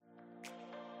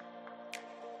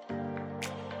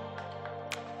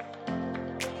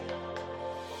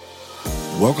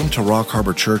Welcome to Rock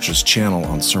Harbor Church's channel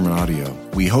on Sermon Audio.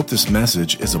 We hope this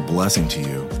message is a blessing to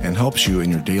you and helps you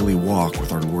in your daily walk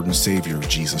with our Lord and Savior,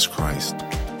 Jesus Christ.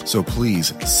 So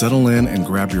please settle in and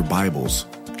grab your Bibles.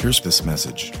 Here's this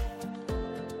message.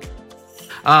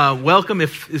 Welcome.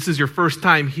 If this is your first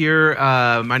time here,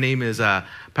 my name is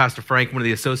Pastor Frank, one of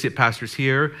the associate pastors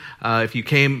here. If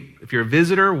you're a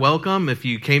visitor, welcome. If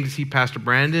you came to see Pastor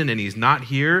Brandon and he's not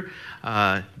here,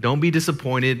 don't be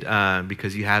disappointed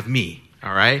because you have me.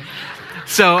 All right.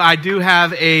 So we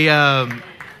have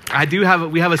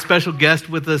a special guest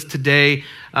with us today,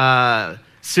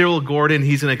 Cyril Gordon.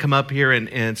 He's going to come up here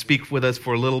and speak with us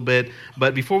for a little bit.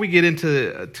 But before we get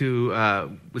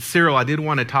into with Cyril, I did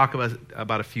want to talk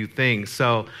about a few things.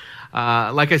 So,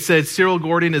 like I said, Cyril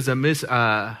Gordon is a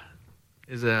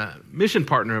mission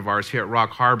partner of ours here at Rock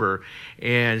Harbor,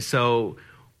 and so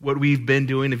what we've been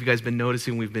doing, if you guys have been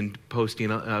noticing, we've been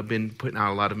putting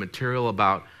out a lot of material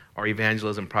about our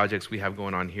evangelism projects we have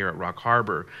going on here at Rock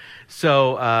Harbor.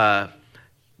 So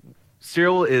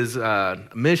Cyril is a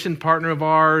mission partner of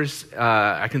ours.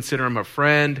 I consider him a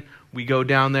friend. We go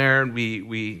down there and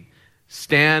we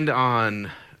stand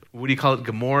on, what do you call it,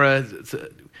 Gomorrah,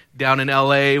 down in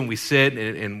LA, and we sit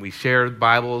and we share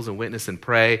Bibles and witness and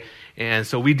pray. And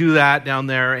so we do that down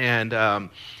there. And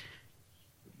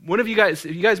one of you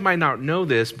guys might not know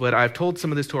this, but I've told some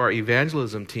of this to our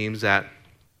evangelism teams that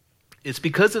it's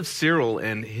because of Cyril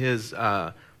and his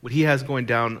what he has going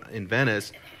down in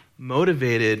Venice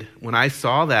motivated when I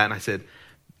saw that, and I said,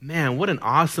 man, what an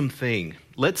awesome thing.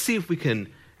 Let's see if we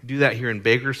can do that here in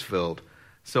Bakersfield.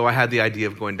 So I had the idea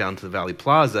of going down to the Valley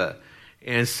Plaza.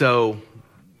 And so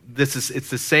it's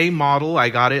the same model. I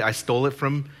got it. I stole it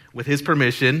with his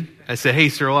permission. I said, hey,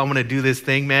 Cyril, I want to do this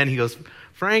thing, man. He goes,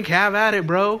 Frank, have at it,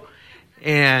 bro.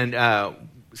 And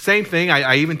same thing.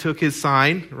 I even took his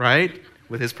sign, right,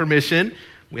 with his permission.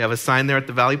 We have a sign there at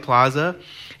the Valley Plaza.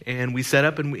 And we set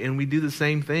up and we do the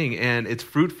same thing. And it's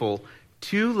fruitful.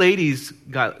 2 ladies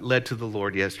got led to the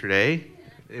Lord yesterday.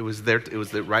 It was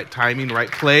the right timing,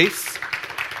 right place.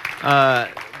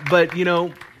 But,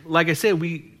 like I said,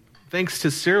 thanks to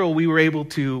Cyril, we were able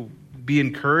to be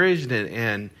encouraged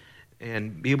and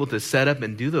be able to set up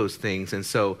and do those things. And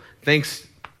so thanks,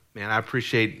 man, I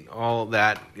appreciate all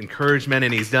that encouragement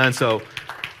and he's done. So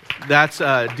that's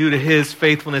due to his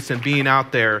faithfulness and being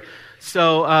out there.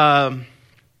 So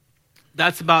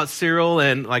that's about Cyril.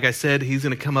 And like I said, he's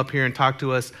going to come up here and talk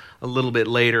to us a little bit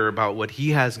later about what he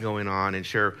has going on and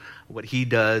share what he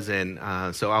does. And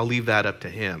so I'll leave that up to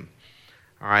him.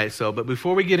 All right. But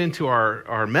before we get into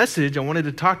our message, I wanted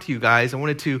to talk to you guys. I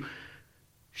wanted to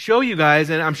show you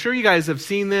guys, and I'm sure you guys have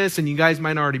seen this and you guys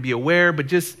might already be aware, but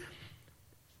just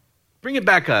bring it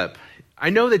back up.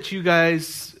 I know that you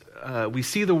guys, we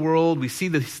see the world, we see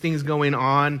these things going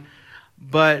on,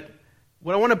 but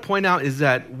what I want to point out is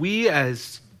that we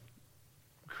as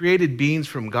created beings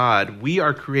from God, we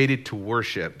are created to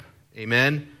worship.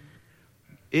 Amen?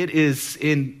 It is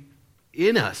in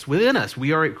us, within us,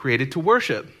 we are created to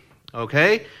worship.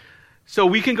 Okay? So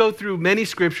we can go through many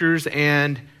scriptures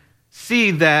and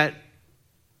see that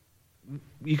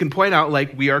you can point out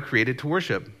like we are created to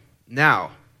worship. Now,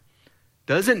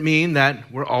 doesn't mean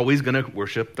that we're always going to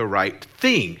worship the right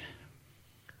thing,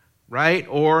 right?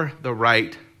 Or the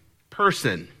right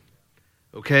person,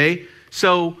 okay?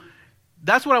 So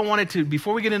that's what I wanted to,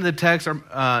 before we get into the text or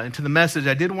into the message,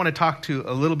 I did want to talk to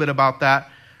a little bit about that.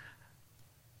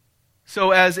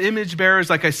 So as image bearers,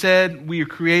 like I said, we are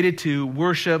created to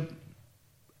worship,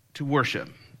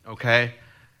 okay?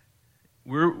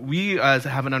 We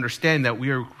have an understanding that we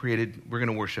are created, we're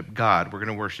going to worship God, we're going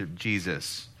to worship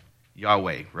Jesus,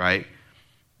 Yahweh, right?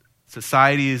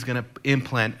 Society is going to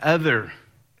implant other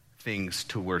things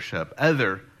to worship,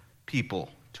 other people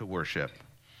to worship,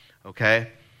 okay?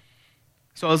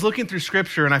 So I was looking through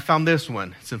Scripture and I found this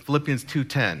one. It's in Philippians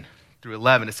 2:10 through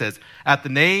 11. It says, at the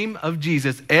name of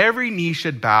Jesus, every knee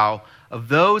should bow, of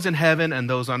those in heaven and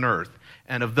those on earth,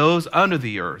 and of those under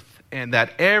the earth, and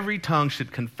that every tongue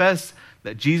should confess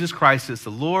that Jesus Christ is the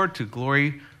Lord, to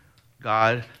glory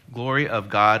of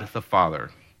God the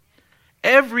Father.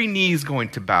 Every knee is going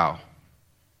to bow.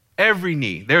 Every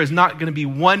knee. There is not going to be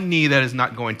one knee that is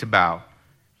not going to bow.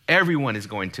 Everyone is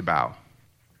going to bow.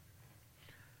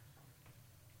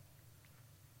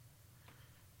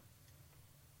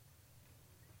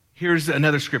 Here's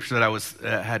another scripture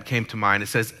that had came to mind. It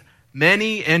says,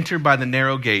 many enter by the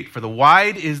narrow gate, for the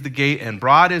wide is the gate and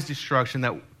broad is destruction,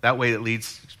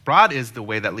 broad is the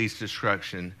way that leads to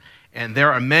destruction, and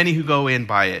there are many who go in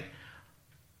by it.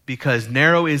 Because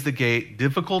narrow is the gate,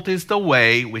 difficult is the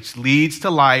way which leads to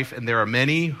life, and there are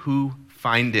many who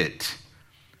find it.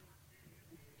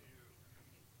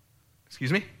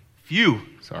 Excuse me? Few.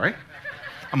 Sorry.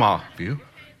 I'm all few.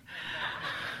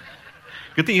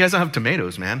 Good thing you guys don't have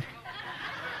tomatoes, man.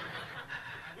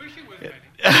 Wish it was many.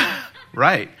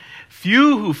 Right.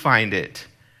 Few who find it.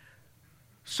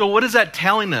 So what is that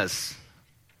telling us?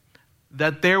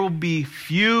 That there will be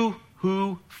few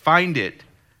who find it.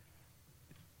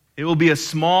 It will be a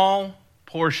small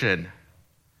portion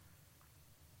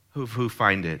who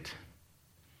find it.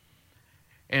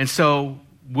 And so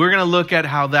we're going to look at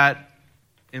how that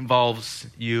involves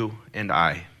you and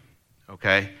I.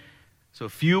 Okay? So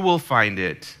few will find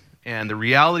it. And the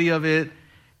reality of it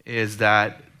is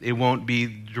that it won't be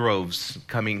droves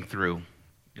coming through.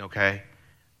 Okay?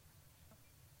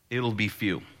 It'll be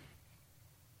few.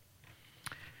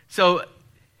 So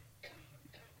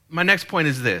my next point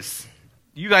is this.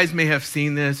 You guys may have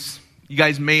seen this. You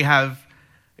guys may have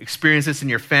experienced this in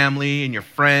your family, in your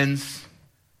friends,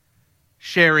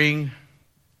 sharing,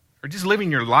 or just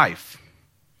living your life.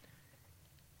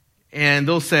 And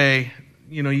they'll say,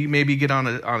 you know, you maybe get on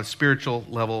a spiritual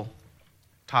level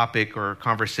topic or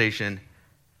conversation,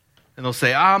 and they'll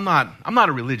say, I'm not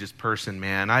a religious person,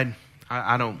 man. I'm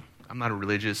not a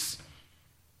religious.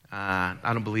 I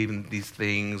don't believe in these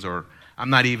things, or I'm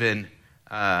not even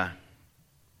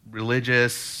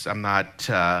religious. I'm not,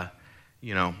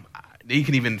 you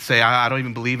can even say, I don't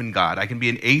even believe in God. I can be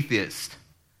an atheist.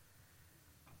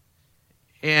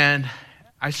 And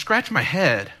I scratch my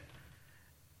head,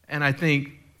 and I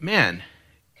think, man,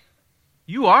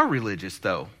 you are religious,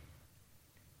 though.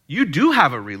 You do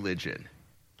have a religion.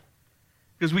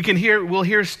 Because we'll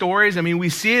hear stories. I mean, we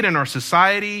see it in our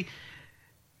society,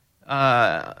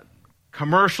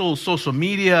 commercials, social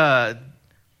media,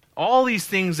 all these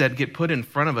things that get put in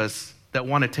front of us that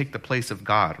want to take the place of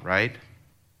God, right?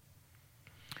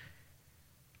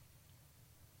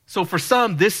 So for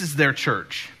some, this is their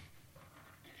church.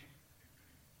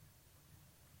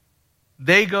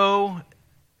 They go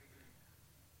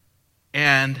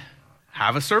and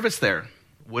have a service there.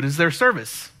 What is their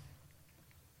service?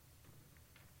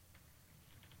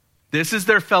 This is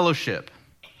their fellowship.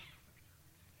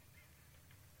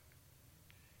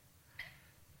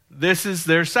 This is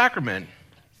their sacrament,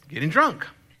 getting drunk.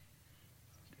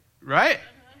 Right?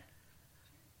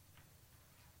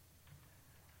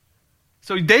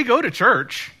 So they go to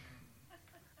church.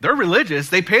 They're religious.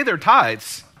 They pay their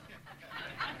tithes.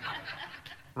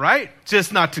 Right?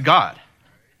 Just not to God.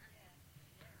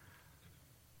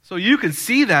 So you can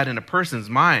see that in a person's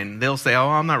mind. They'll say, oh,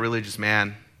 I'm not religious,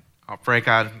 man. Oh, Frank,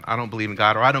 I don't believe in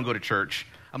God, or I don't go to church.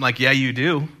 I'm like, yeah, you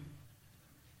do.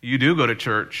 You do go to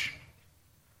church.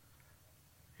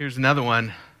 Here's another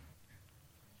one.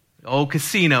 Old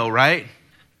casino, right?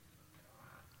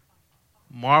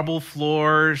 Marble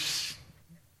floors.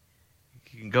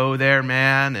 You can go there,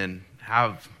 man, and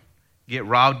get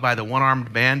robbed by the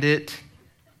one-armed bandit.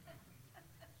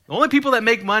 The only people that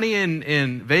make money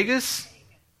in Vegas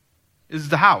is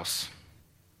the house.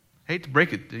 Hate to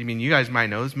break it. I mean, you guys might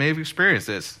know this, may have experienced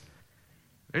this.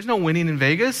 There's no winning in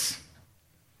Vegas.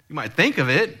 You might think of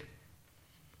it.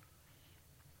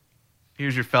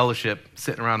 Here's your fellowship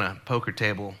sitting around a poker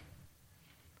table.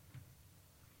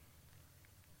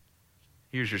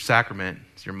 Here's your sacrament.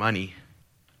 It's your money.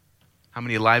 How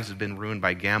many lives have been ruined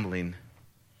by gambling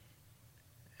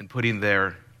and putting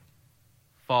their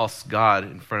false God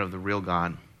in front of the real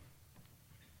God?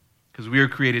 Because we are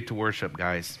created to worship,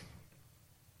 guys.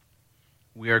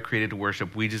 We are created to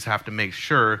worship. We just have to make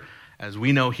sure, as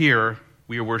we know here,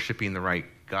 we are worshiping the right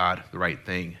God, the right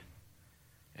thing.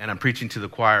 And I'm preaching to the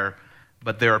choir,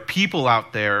 but there are people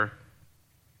out there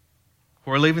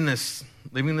who are living this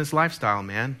lifestyle,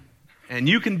 man. And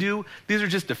you can these are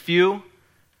just a few,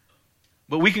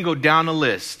 but we can go down a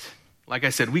list. Like I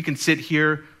said, we can sit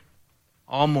here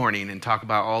all morning and talk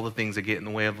about all the things that get in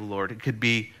the way of the Lord. It could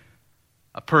be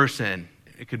a person.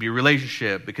 It could be a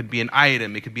relationship. It could be an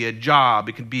item. It could be a job.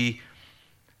 It could be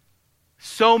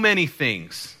so many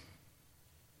things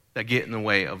that get in the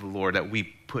way of the Lord that we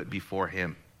put before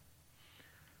Him.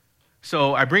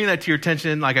 So I bring that to your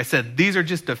attention. Like I said, these are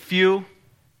just a few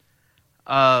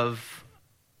of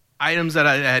items that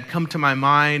had come to my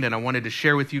mind and I wanted to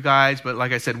share with you guys. But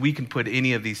like I said, we can put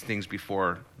any of these things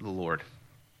before the Lord.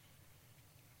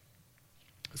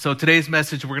 So today's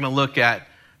message, we're going to look at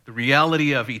the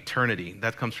reality of eternity.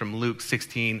 That comes from Luke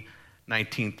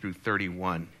 16:19 through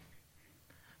 31.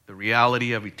 The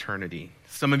reality of eternity.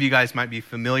 Some of you guys might be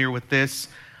familiar with this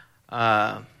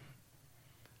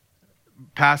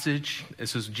passage.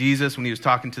 This was Jesus when he was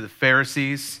talking to the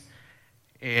Pharisees.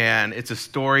 And it's a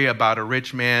story about a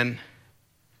rich man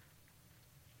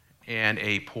and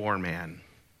a poor man.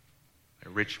 A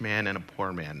rich man and a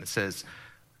poor man. It says,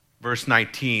 verse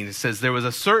 19. It says, there was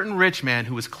a certain rich man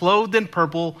who was clothed in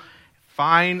purple,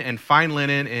 fine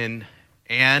linen,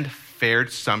 and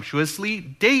fared sumptuously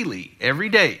daily, every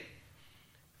day.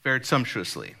 Fared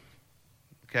sumptuously.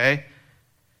 Okay?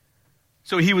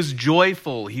 So he was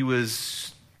joyful. He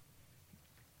was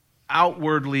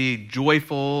outwardly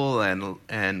joyful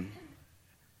and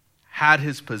had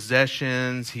his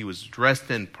possessions. He was dressed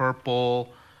in purple.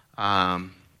 Had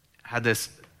this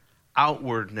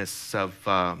outwardness of,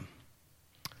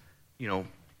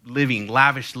 living,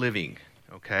 lavish living.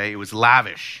 Okay? It was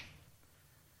lavish.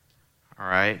 All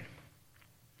right?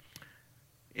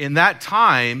 In that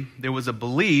time, there was a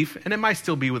belief, and it might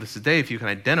still be with us today if you can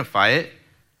identify it,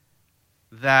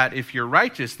 that if you're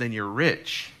righteous, then you're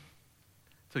rich.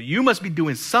 So you must be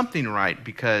doing something right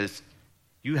because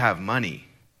you have money.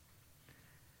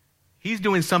 He's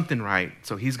doing something right,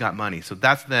 so he's got money. So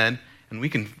that's then, and we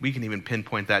can even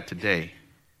pinpoint that today.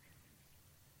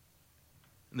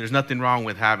 There's nothing wrong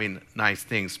with having nice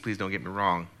things, please don't get me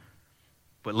wrong.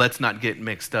 But let's not get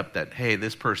mixed up that, hey,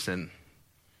 this person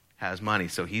has money,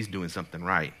 so he's doing something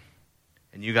right.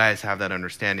 And you guys have that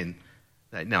understanding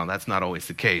that, no, that's not always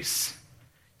the case.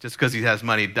 Just because he has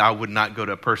money, I would not go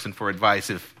to a person for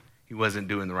advice if he wasn't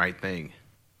doing the right thing.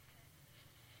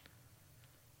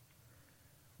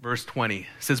 Verse 20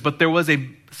 says, but there was a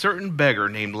certain beggar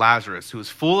named Lazarus who was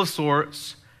full of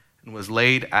sores and was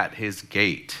laid at his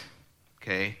gate.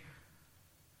 Okay?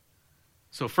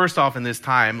 So first off, in this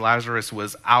time, Lazarus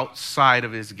was outside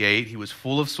of his gate. He was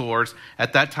full of sores.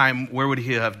 At that time, where would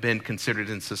he have been considered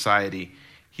in society?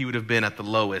 He would have been at the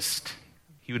lowest.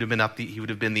 He would have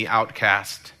been the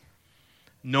outcast.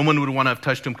 No one would want to have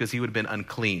touched him because he would have been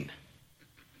unclean.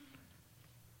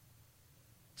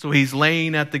 So he's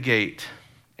laying at the gate.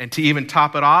 And to even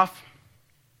top it off,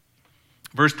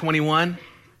 verse 21,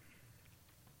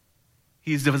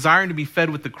 he's desiring to be fed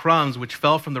with the crumbs which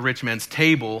fell from the rich man's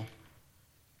table.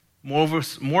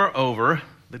 Moreover,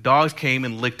 the dogs came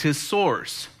and licked his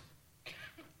sores.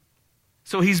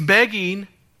 So he's begging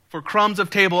for crumbs of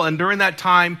table, and during that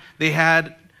time, they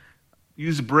had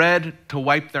used bread to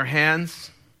wipe their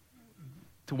hands,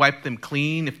 to wipe them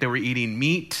clean. If they were eating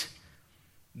meat,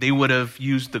 they would have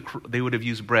used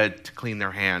bread to clean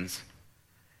their hands.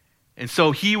 And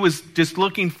so he was just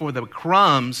looking for the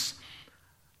crumbs,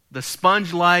 the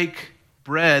sponge-like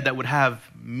bread that would have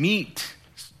meat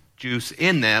juice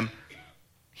in them.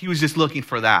 He was just looking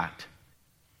for that.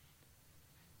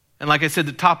 And like I said,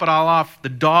 to top it all off, the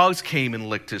dogs came and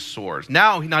licked his sores.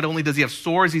 Now, not only does he have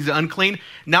sores, he's unclean.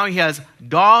 Now he has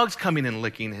dogs coming and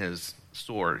licking his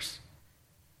sores.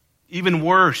 Even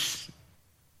worse,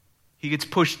 he gets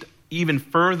pushed even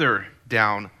further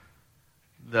down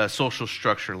the social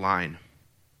structure line.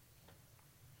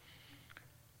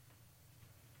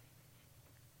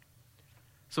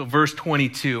 So verse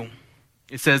 22,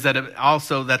 it says that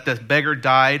also that the beggar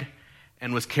died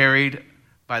and was carried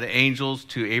by the angels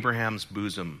to Abraham's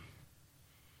bosom.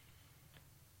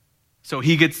 So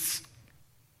he gets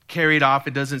carried off.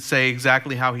 It doesn't say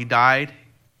exactly how he died.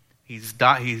 He's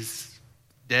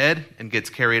dead and gets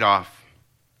carried off.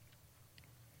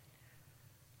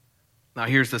 Now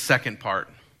here's the second part.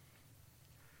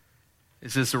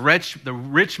 It says the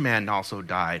rich man also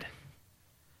died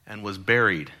and was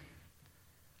buried.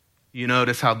 You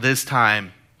notice how this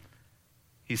time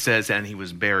he says, and he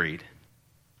was buried.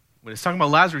 When it's talking about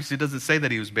Lazarus, it doesn't say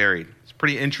that he was buried. It's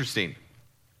pretty interesting.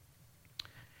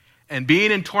 And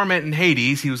being in torment in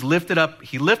Hades, he lifted up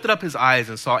his eyes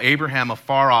and saw Abraham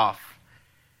afar off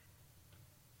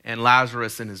and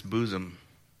Lazarus in his bosom.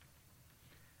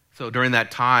 So during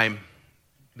that time,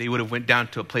 they would have went down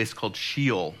to a place called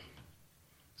Sheol.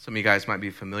 Some of you guys might be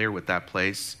familiar with that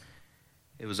place.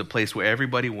 It was a place where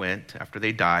everybody went after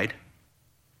they died.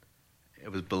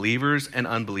 It was believers and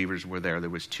unbelievers were there. There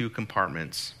was 2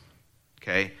 compartments.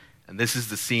 Okay? And this is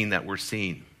the scene that we're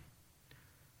seeing.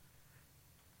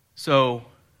 So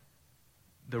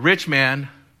the rich man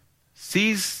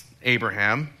sees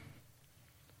Abraham,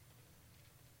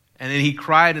 and then he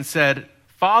cried and said,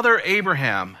 Father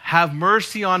Abraham, have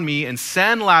mercy on me and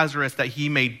send Lazarus that he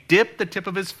may dip the tip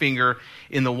of his finger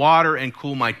in the water and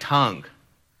cool my tongue.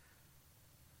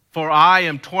 For I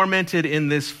am tormented in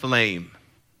this flame.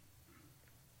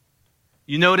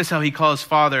 You notice how he calls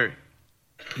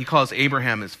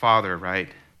Abraham his father, right?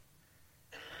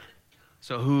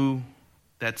 So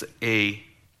that's a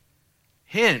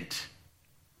hint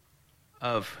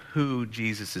of who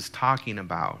Jesus is talking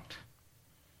about.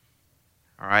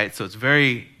 All right, so it's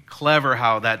very clever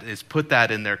how that is put that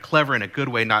in there. Clever in a good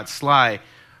way, not sly.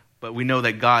 But we know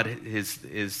that God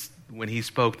is when he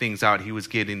spoke things out, he was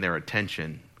getting their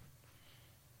attention.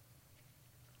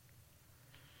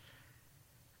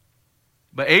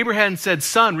 But Abraham said,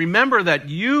 son, remember that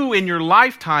you in your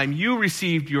lifetime, you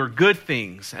received your good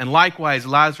things, and likewise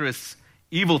Lazarus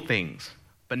evil things.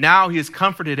 But now he is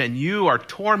comforted and you are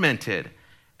tormented.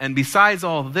 And besides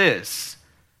all this,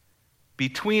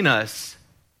 between us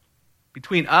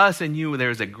and you, there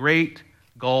is a great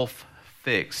gulf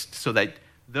fixed, so that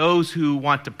those who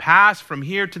want to pass from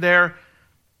here to there,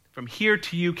 from here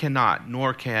to you cannot,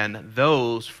 nor can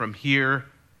those from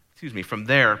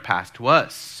there pass to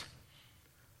us.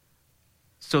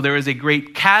 So there is a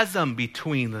great chasm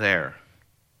between them.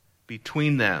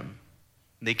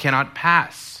 They cannot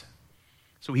pass.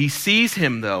 So he sees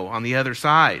him, though, on the other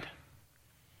side.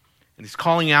 And he's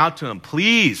calling out to him,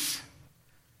 please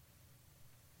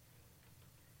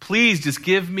just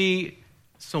give me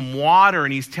some water.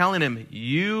 And he's telling him,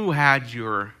 you had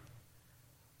your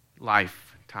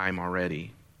lifetime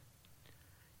already.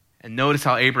 And notice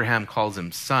how Abraham calls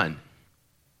him son.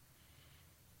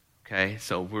 Okay,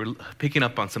 so we're picking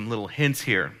up on some little hints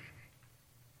here.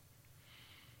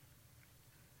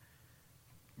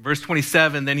 Verse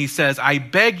 27, then he says, I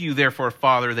beg you, therefore,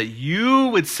 Father, that you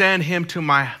would send him to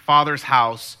my father's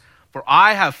house, for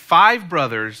I have 5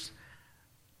 brothers,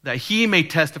 that he may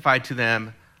testify to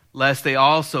them, lest they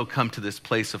also come to this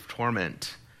place of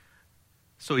torment.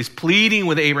 So he's pleading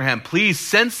with Abraham, please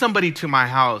send somebody to my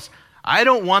house. I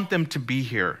don't want them to be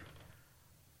here.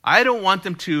 I don't want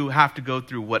them to have to go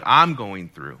through what I'm going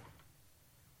through.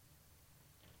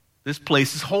 This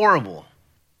place is horrible.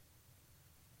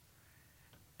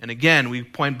 And again, we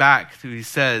point back to, he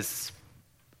says,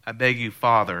 I beg you,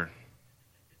 Father.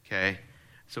 Okay?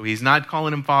 So he's not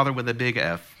calling him Father with a big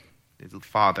F. He's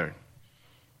Father.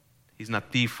 He's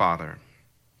not the Father.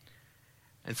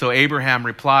 And so Abraham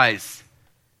replies,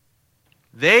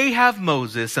 they have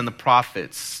Moses and the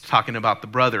prophets, talking about the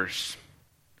brothers.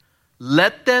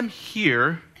 Let them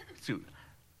hear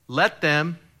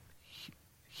them.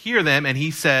 And he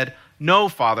said, no,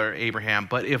 Father Abraham,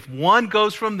 but if one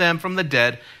goes from them from the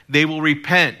dead, they will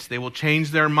repent. They will change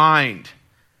their mind.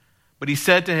 But he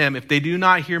said to him, if they do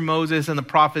not hear Moses and the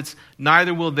prophets,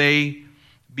 neither will they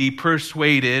be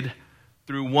persuaded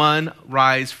through one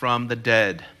rise from the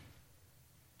dead.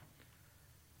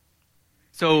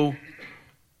 So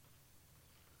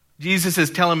Jesus is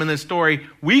telling him in this story,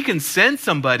 we can send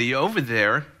somebody over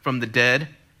there from the dead.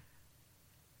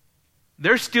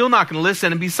 They're still not going to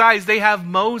listen. And besides, they have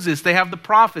Moses, they have the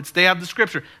prophets, they have the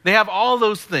scripture. They have all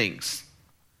those things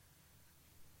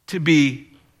to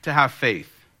have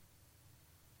faith.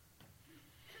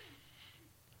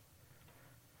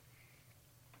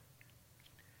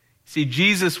 See,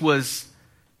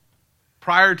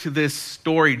 prior to this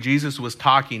story, Jesus was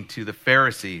talking to the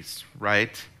Pharisees,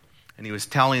 right? And he was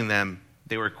telling them,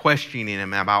 they were questioning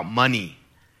him about money.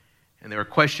 And they were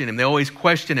questioning him. They always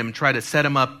question him, try to set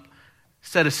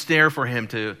a snare for him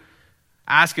to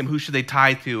ask him who should they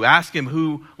tithe to, ask him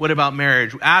what about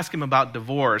marriage, ask him about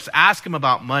divorce, ask him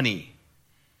about money.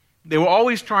 They were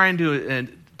always trying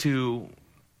to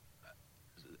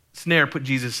put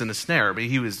Jesus in a snare, but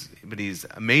he's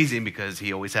amazing because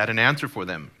he always had an answer for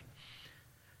them.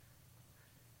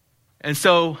 And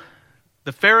so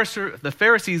the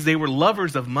Pharisees, they were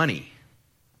lovers of money.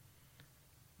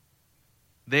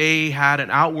 They had an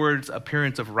outward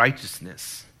appearance of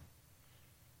righteousness.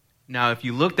 Now, if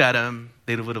you looked at them,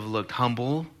 they would have looked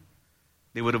humble.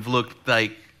 They would have looked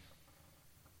like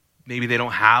maybe they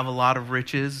don't have a lot of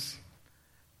riches.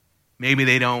 Maybe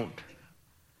they don't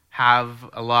have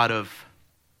a lot of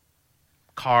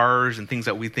cars and things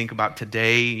that we think about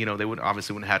today. You know, they wouldn't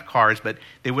have had cars, but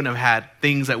they wouldn't have had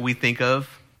things that we think of.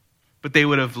 But they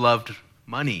would have loved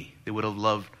money. They would have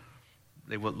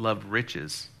loved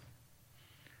riches.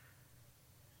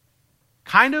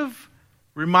 Kind of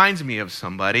reminds me of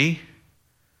somebody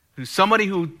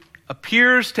who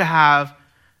appears to have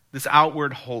this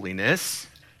outward holiness,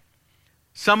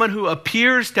 someone who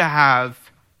appears to have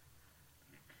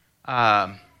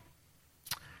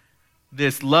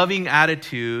this loving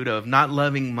attitude of not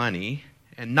loving money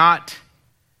and not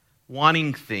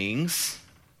wanting things.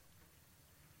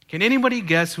 Can anybody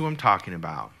guess who I'm talking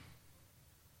about?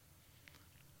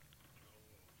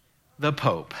 The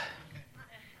Pope.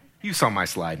 You saw my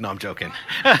slide. No, I'm joking.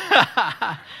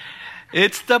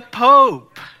 It's the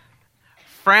Pope.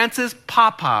 Francis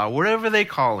Papa, whatever they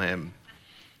call him.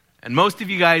 And most of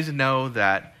you guys know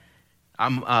that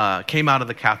I came out of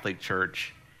the Catholic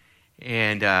Church.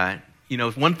 And,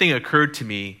 one thing occurred to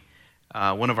me.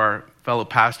 One of our fellow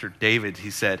pastor, David,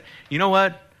 he said, you know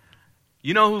what?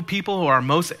 You know who people who are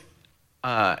most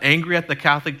angry at the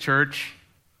Catholic Church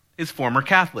is former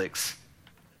Catholics.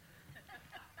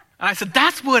 And I said,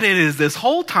 that's what it is this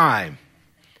whole time.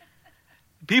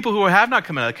 people who have not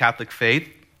come out of the Catholic faith,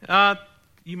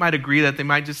 you might agree that they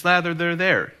might just lather they're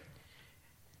there.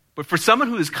 But for someone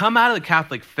who has come out of the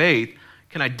Catholic faith,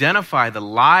 can identify the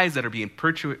lies that are being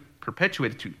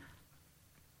perpetuated to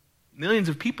millions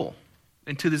of people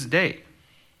and to this day.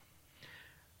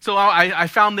 So I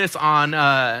found this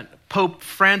on Pope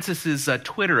Francis's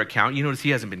Twitter account. You notice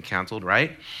he hasn't been canceled,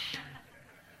 right?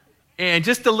 And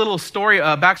just a little story,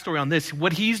 backstory on this.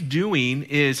 What he's doing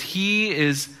is he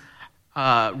is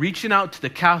reaching out to the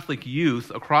Catholic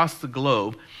youth across the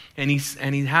globe, and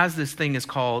he has this thing is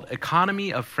called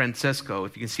Economy of Francesco.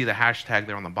 If you can see the hashtag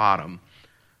there on the bottom.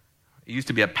 It used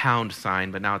to be a pound sign,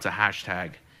 but now it's a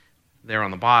hashtag there on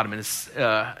the bottom. And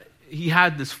he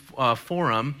had this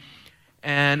forum,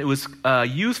 and it was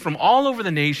youth from all over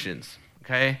the nations,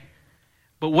 okay?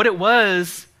 But what it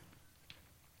was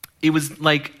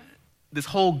like this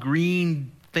whole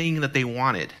green thing that they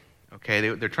wanted, okay?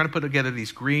 They're trying to put together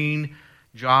these green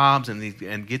jobs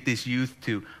and get this youth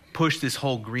to push this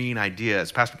whole green idea.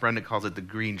 As Pastor Brendan calls it, the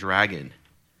green dragon.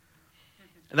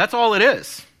 And that's all it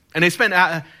is. And they spent...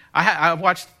 I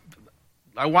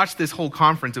watched this whole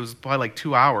conference. It was probably like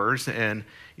 2 hours, and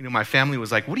my family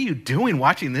was like, "What are you doing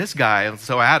watching this guy?" And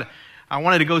so I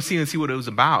wanted to go see what it was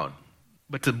about.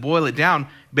 But to boil it down,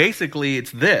 basically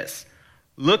it's this: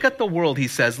 look at the world, he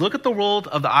says. Look at the world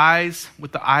with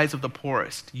the eyes of the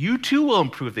poorest. You too will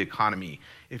improve the economy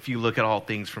if you look at all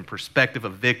things from perspective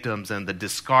of victims and the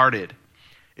discarded.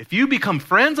 If you become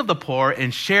friends of the poor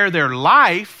and share their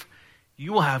life,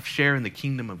 you will have share in the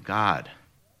kingdom of God.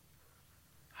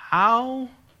 How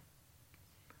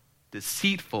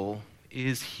deceitful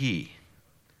is he?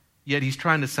 Yet he's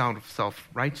trying to sound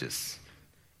self-righteous.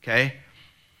 Okay?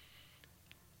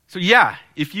 So yeah,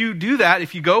 if you do that,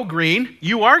 if you go green,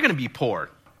 you are going to be poor.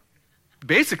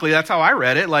 Basically, that's how I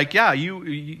read it. Like,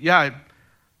 the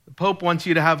Pope wants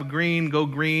you to have go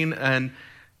green, and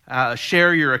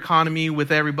share your economy with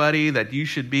everybody, that you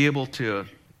should be able to,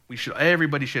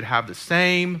 everybody should have the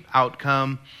same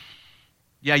outcome.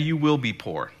 Yeah, you will be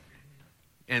poor.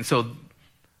 And so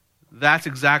that's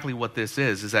exactly what this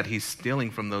is that he's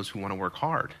stealing from those who want to work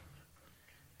hard.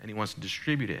 And he wants to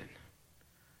distribute it.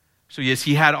 So yes,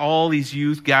 he had all these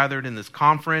youth gathered in this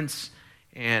conference,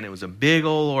 and it was a big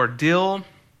old ordeal.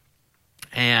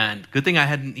 And good thing I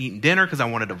hadn't eaten dinner because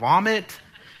I wanted to vomit.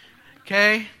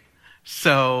 Okay?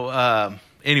 So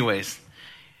anyways,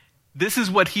 this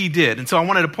is what he did. And so I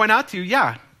wanted to point out to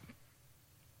you,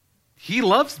 he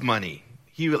loves money.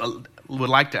 He would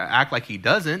like to act like he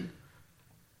doesn't.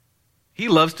 He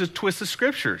loves to twist the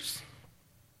scriptures.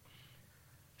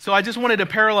 So I just wanted to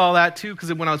parallel that too,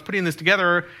 because when I was putting this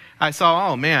together, I saw,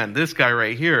 oh man, this guy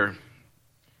right here,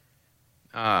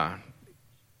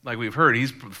 like we've heard,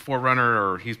 he's a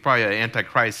forerunner, or he's probably an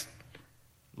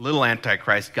little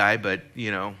antichrist guy, but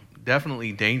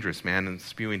definitely dangerous, man, and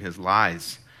spewing his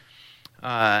lies.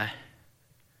 So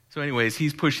anyways,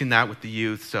 he's pushing that with the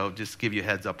youth, so just give you a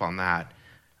heads up on that.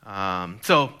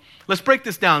 So let's break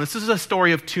this down. This is a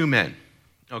story of two men,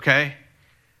 okay?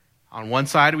 On one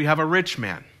side, we have a rich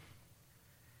man.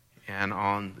 And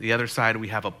on the other side, we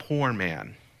have a poor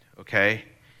man, okay?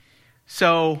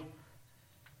 So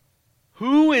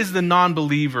who is the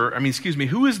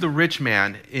who is the rich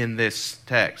man in this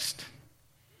text?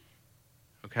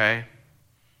 Okay?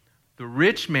 The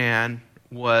rich man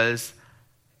was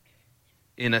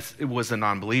a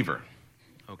non-believer,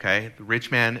 okay? The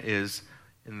rich man is,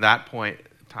 in that point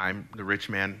in time, the rich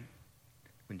man,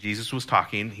 when Jesus was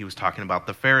talking, he was talking about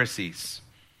the Pharisees.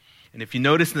 And if you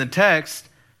notice in the text,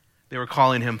 they were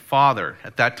calling him Father.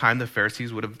 At that time, the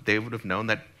Pharisees would have known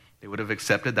that they would have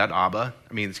accepted that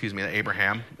that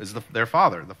Abraham is their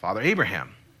father, the father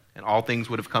Abraham. And all things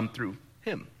would have come through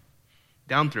him,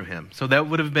 down through him. So that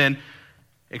would have been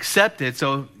accepted.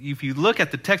 So if you look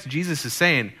at the text, Jesus is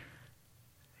saying,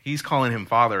 he's calling him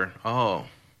Father. Oh,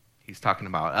 he's talking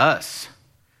about us.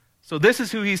 So this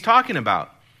is who he's talking about.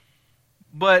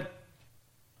 But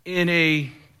in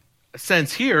a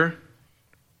sense here,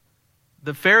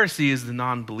 the Pharisee is the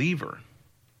non-believer,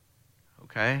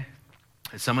 okay?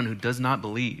 As someone who does not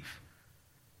believe.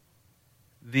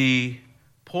 The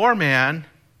poor man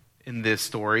in this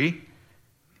story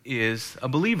is a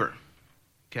believer,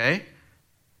 okay?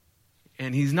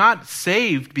 And he's not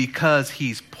saved because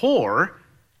he's poor,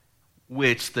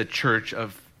 which the Church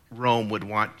of Rome would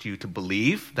want you to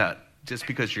believe, that just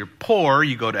because you're poor,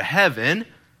 you go to heaven.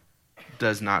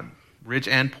 Rich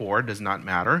and poor does not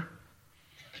matter.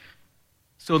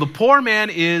 So the poor man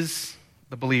is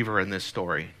the believer in this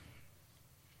story.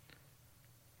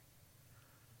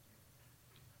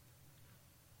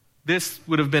 This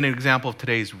would have been an example of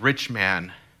today's rich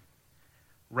man,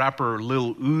 rapper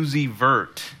Lil Uzi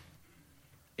Vert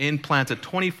implants a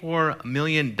 24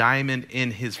 million diamond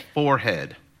in his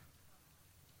forehead.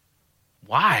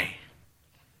 Why?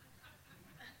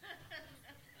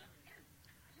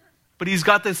 But he's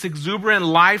got this exuberant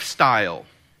lifestyle.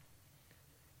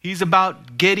 He's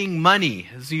about getting money.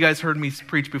 As you guys heard me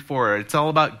preach before, it's all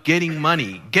about getting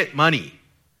money. Get money.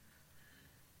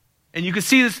 And you can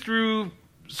see this through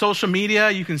social media.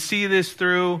 You can see this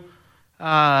through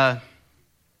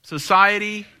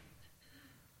society.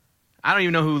 I don't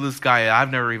even know who this guy is.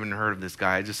 I've never even heard of this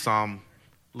guy. I just saw him,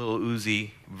 Lil Uzi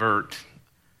Vert.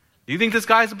 Do you think this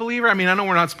guy's a believer? I mean, I know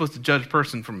we're not supposed to judge a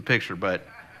person from a picture, but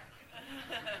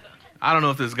I don't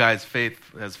know if this guy has faith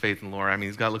in the Lord. I mean,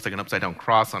 he's got looks like an upside-down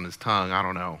cross on his tongue. I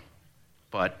don't know.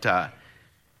 But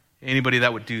anybody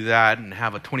that would do that and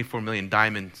have a 24 million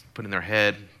diamonds put in their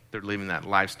head, they're living that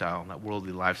lifestyle, that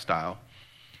worldly lifestyle.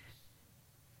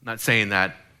 I'm not saying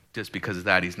that just because of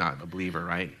that he's not a believer,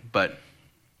 right? But,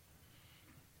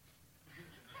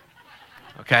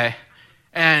 okay.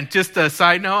 And just a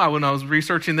side note, when I was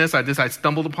researching this, I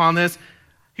stumbled upon this.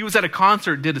 He was at a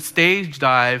concert, did a stage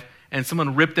dive, and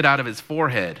someone ripped it out of his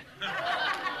forehead.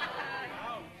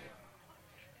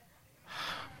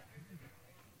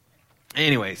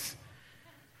 Anyways,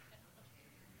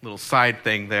 little side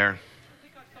thing there.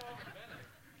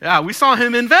 Yeah, we saw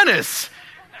him in Venice.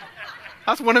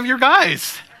 That's one of your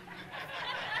guys.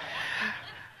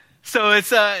 So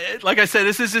it's, like I said,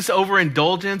 this is just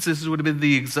overindulgence. This would have been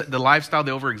the lifestyle,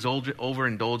 the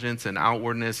overindulgence and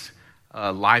outwardness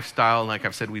lifestyle. Like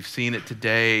I've said, we've seen it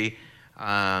today.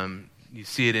 You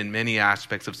see it in many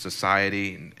aspects of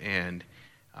society, and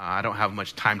I don't have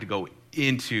much time to go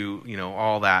into,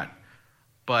 all that.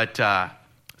 But,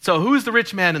 so who's the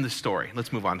rich man in the story?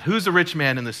 Let's move on. Who's the rich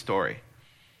man in the story?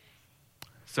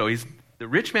 So the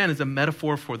rich man is a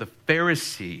metaphor for the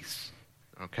Pharisees,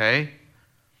 okay?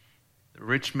 The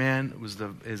rich man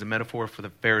is a metaphor for the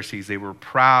Pharisees. They were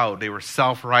proud. They were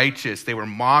self-righteous. They were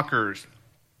mockers,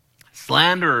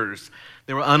 slanderers.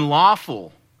 They were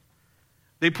unlawful.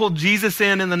 They pulled Jesus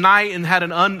in the night and had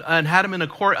him in a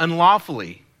court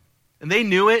unlawfully. And they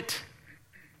knew it.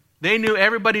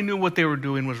 Everybody knew what they were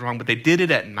doing was wrong, but they did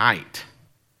it at night.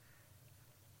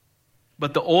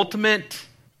 But the ultimate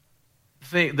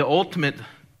thing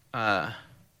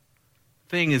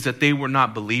is that they were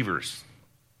not believers.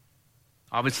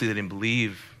 Obviously, they didn't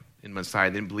believe in Messiah.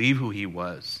 They didn't believe who he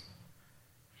was.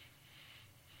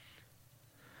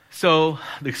 So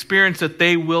the experience that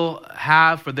they will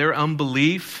have for their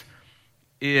unbelief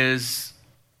is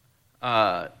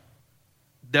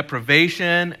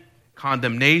deprivation,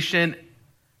 condemnation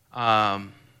for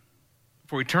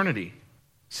eternity,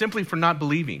 simply for not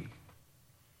believing.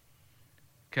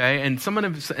 Okay,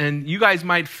 and you guys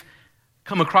might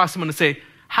come across someone and say,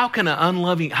 How can a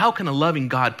loving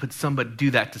God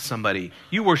do that to somebody?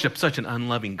 You worship such an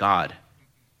unloving God.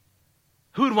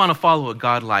 Who would want to follow a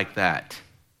God like that?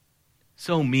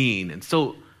 So mean and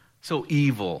so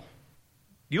evil.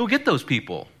 You'll get those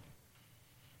people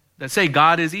that say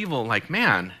God is evil. Like,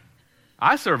 man,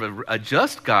 I serve a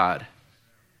just God.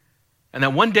 And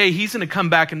that one day he's going to come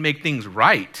back and make things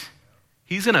right.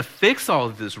 He's going to fix all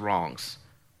of his wrongs.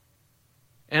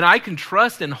 And I can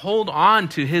trust and hold on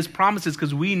to his promises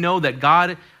because we know that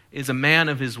God is a man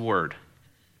of his word.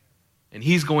 And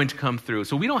he's going to come through.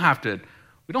 So we don't have to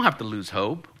lose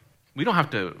hope. We don't have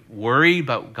to worry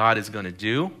about what God is going to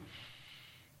do.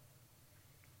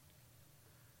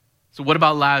 So what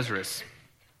about Lazarus?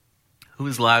 Who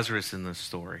is Lazarus in this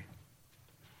story?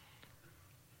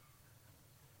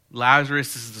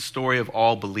 Lazarus is the story of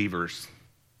all believers.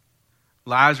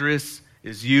 Lazarus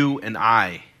is you and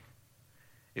I.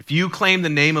 If you claim the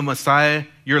name of Messiah,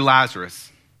 you're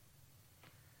Lazarus.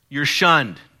 You're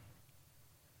shunned.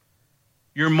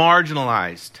 You're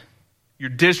marginalized. You're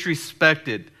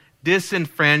disrespected,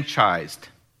 disenfranchised.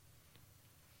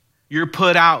 You're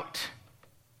put out.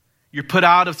 You're put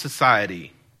out of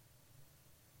society.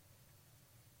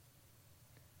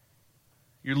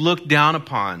 You're looked down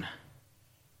upon.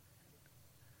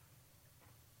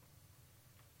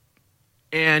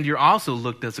 And you're also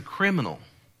looked as a criminal.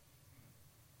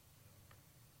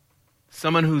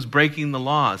 Someone who's breaking the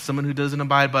law, someone who doesn't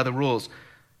abide by the rules.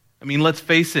 I mean, let's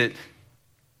face it.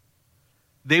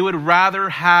 They would rather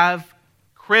have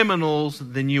criminals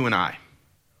than you and I.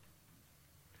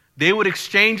 They would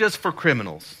exchange us for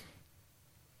criminals.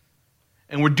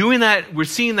 And we're doing that, we're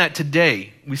seeing that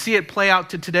today. We see it play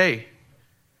out to today.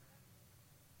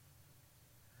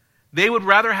 They would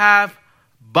rather have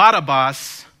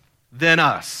Barabbas than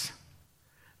us.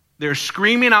 They're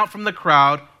screaming out from the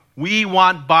crowd, "We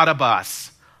want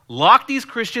Barabbas. Lock these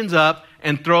Christians up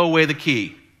and throw away the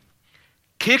key.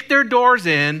 Kick their doors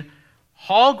in,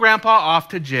 haul grandpa off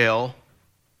to jail.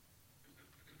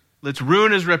 Let's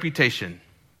ruin his reputation.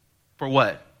 For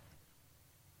what?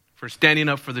 For standing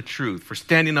up for the truth, for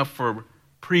standing up for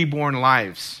preborn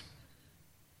lives.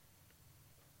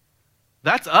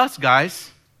 That's us,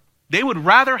 guys. They would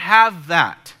rather have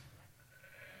that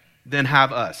than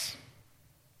have us.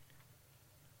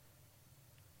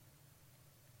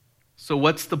 So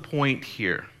what's the point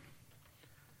here?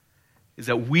 Is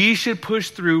that we should push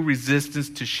through resistance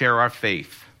to share our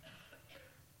faith.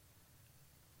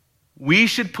 We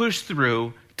should push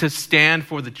through to stand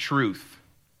for the truth.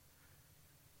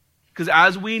 Because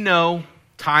as we know,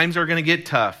 times are going to get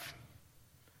tough.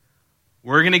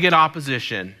 We're going to get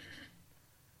opposition.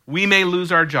 We may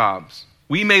lose our jobs.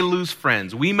 We may lose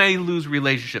friends. We may lose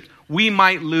relationships. We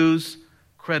might lose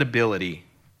credibility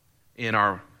in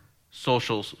our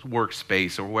social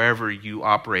workspace or wherever you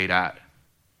operate at.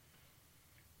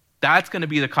 That's going to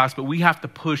be the cost, but we have to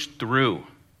push through.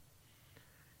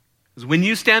 Because when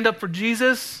you stand up for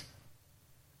Jesus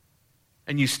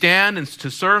and you stand and to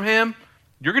serve him,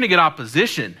 you're going to get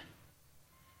opposition.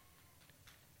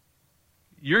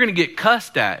 You're going to get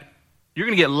cussed at. You're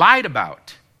going to get lied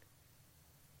about.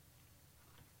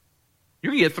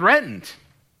 You're going to get threatened.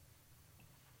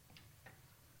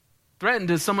 Threatened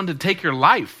to someone to take your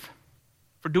life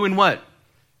for doing what?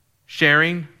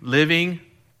 Sharing, living,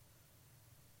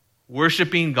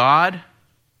 worshiping God.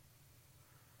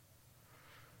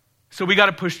 So we got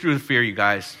to push through the fear, you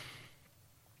guys.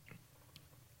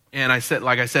 And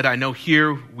like I said, I know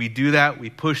here we do that. We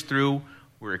push through.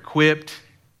 We're equipped.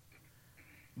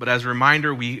 But as a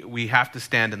reminder, we have to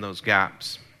stand in those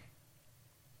gaps.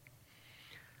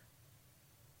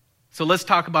 So let's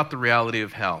talk about the reality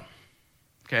of hell.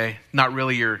 Okay? Not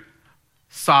really your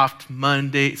soft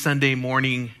Sunday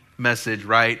morning message,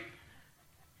 right?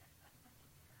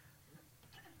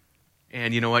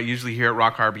 And you know what? Usually here at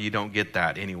Rock Harbor, you don't get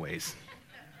that anyways.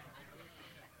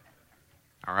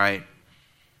 All right?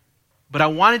 But I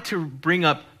wanted to bring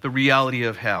up the reality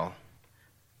of hell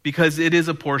because it is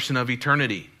a portion of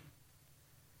eternity.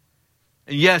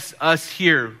 And yes, us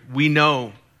here, we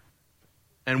know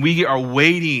and we are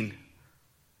waiting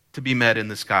to be met in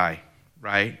the sky,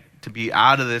 right? To be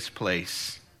out of this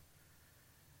place.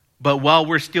 But while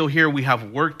we're still here, we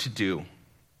have work to do.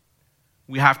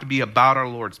 We have to be about our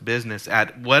Lord's business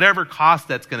at whatever cost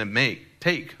that's going to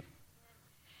take.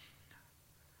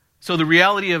 So the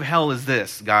reality of hell is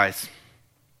this, guys.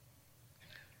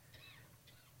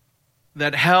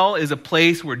 That hell is a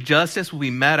place where justice will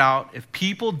be met out if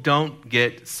people don't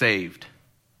get saved.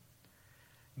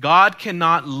 God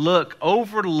cannot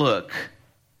overlook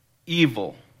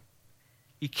evil.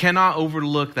 He cannot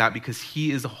overlook that because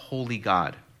he is a holy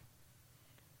God.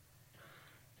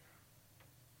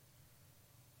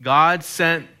 God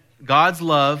sent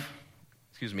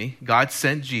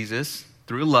Jesus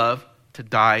through love to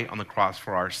die on the cross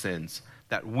for our sins,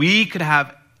 that we could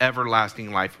have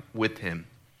everlasting life with him.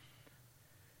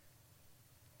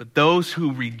 But those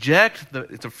who reject,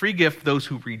 it's a free gift, those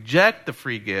who reject the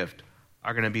free gift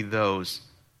are going to be those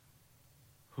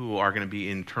who are going to be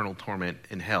in eternal torment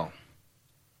in hell.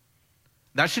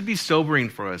 That should be sobering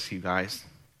for us, you guys.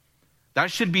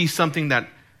 That should be something that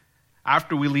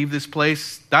after we leave this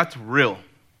place, that's real.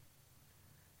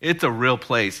 It's a real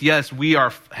place. Yes, we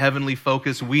are heavenly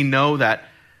focused. We know that,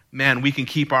 man, we can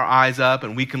keep our eyes up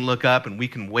and we can look up and we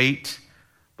can wait.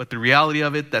 But the reality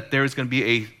of it, that there's going to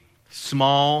be a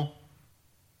small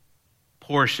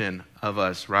portion of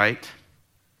us, right?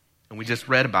 And we just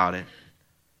read about it.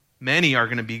 Many are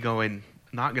going to be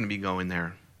not going to be going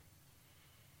there.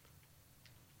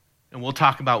 And we'll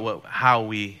talk about how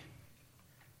we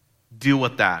deal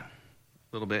with that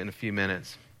a little bit in a few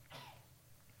minutes.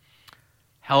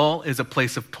 Hell is a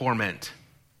place of torment.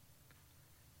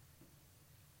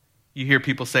 You hear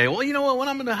people say, well, you know what, when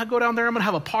I'm going to go down there, I'm going to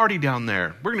have a party down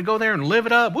there. We're going to go there and live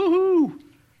it up. Woohoo!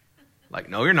 Like,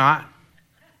 no, you're not.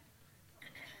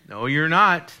 No, you're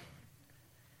not.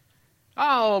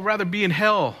 Oh, I'd rather be in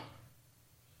hell.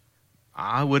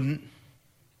 I wouldn't.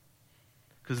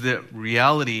 Because the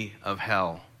reality of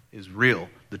hell is real.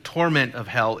 The torment of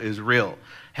hell is real.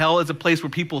 Hell is a place where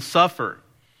people suffer.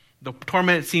 The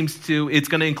torment it's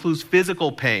going to include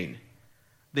physical pain.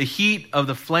 The heat of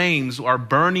the flames are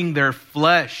burning their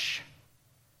flesh.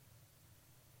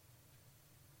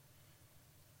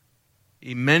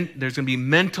 There's going to be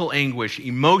mental anguish,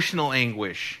 emotional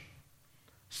anguish,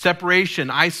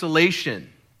 separation,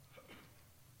 isolation.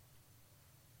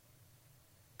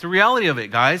 It's the reality of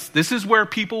it, guys. This is where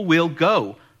people will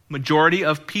go. Majority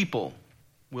of people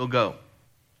will go.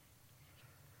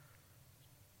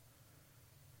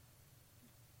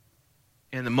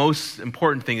 And the most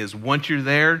important thing is once you're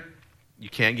there, you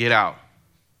can't get out.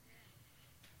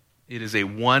 It is a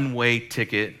one-way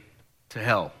ticket to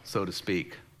hell, so to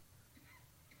speak.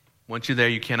 Once you're there,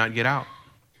 you cannot get out.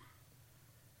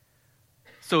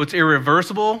 So it's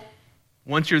irreversible.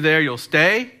 Once you're there, you'll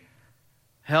stay.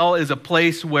 Hell is a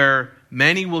place where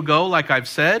many will go, like I've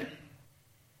said.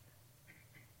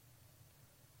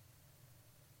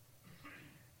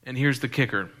 And here's the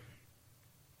kicker.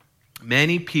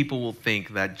 Many people will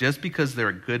think that just because they're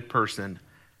a good person,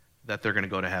 that they're going to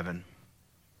go to heaven.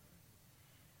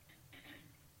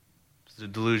 It's a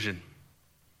delusion.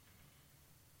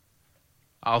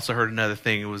 I also heard another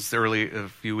thing. It was a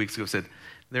few weeks ago, said,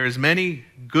 there is many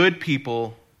good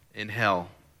people in hell,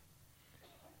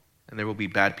 and there will be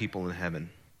bad people in heaven.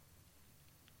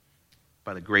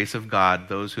 By the grace of God,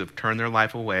 those who have turned their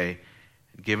life away,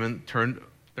 turned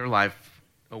their life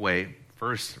away,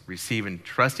 first receiving,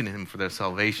 trusting in Him for their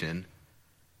salvation,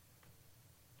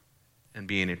 and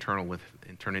being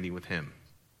eternity with Him.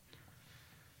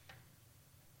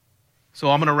 So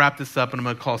I'm going to wrap this up, and I'm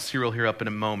going to call Cyril here up in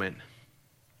a moment.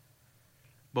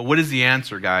 But what is the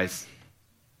answer, guys?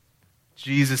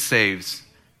 Jesus saves.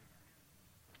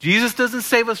 Jesus doesn't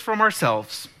save us from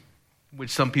ourselves,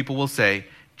 which some people will say.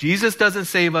 Jesus doesn't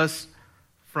save us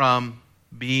from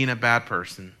being a bad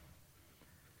person.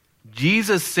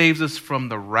 Jesus saves us from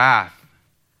the wrath,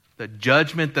 the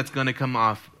judgment that's going to come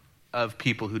off of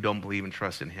people who don't believe and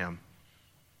trust in Him.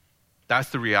 That's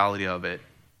the reality of it.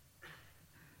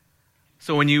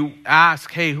 So when you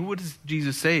ask, hey, what does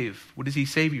Jesus save? What does He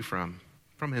save you from?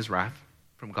 From His wrath,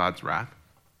 from God's wrath.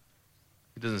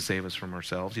 He doesn't save us from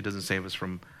ourselves. He doesn't save us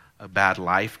from a bad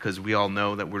life, because we all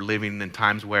know that we're living in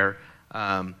times where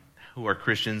who are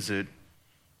Christians that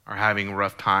are having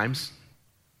rough times.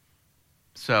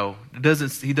 So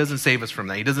He doesn't save us from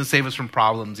that. He doesn't save us from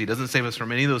problems. He doesn't save us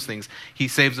from any of those things. He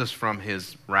saves us from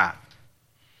His wrath.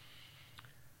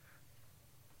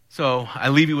 So I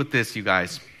leave you with this, you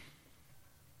guys.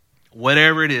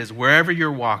 Whatever it is, wherever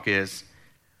your walk is,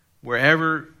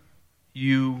 wherever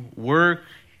you work,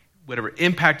 whatever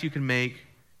impact you can make,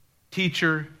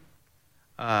 teacher,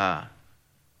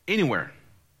 anywhere,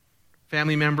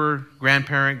 family member,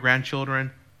 grandparent,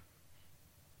 grandchildren,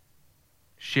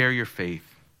 share your faith.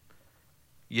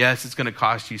 Yes, it's going to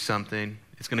cost you something.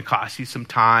 It's going to cost you some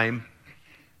time.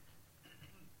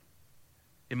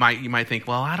 You might think,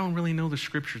 well, I don't really know the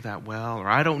scripture that well, or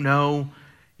I don't know,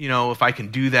 if I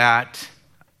can do that.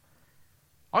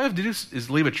 All you have to do is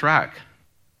leave a track.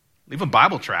 Leave a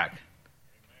Bible track.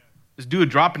 Just do a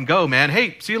drop and go, man.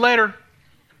 Hey, see you later.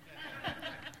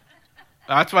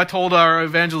 That's what I told our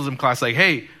evangelism class. Like,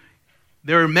 hey,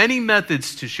 there are many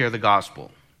methods to share the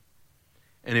gospel.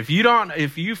 And if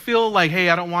you feel like, hey,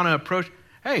 I don't want to approach,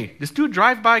 hey, just do a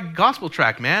drive-by gospel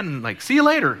track, man, and see you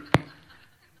later.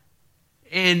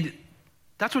 And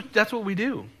that's what we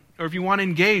do. Or if you want to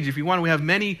engage, we have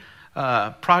many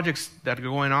projects that are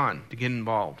going on to get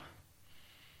involved.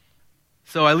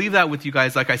 So I leave that with you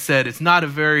guys. Like I said, it's not a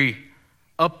very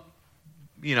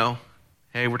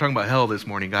hey, we're talking about hell this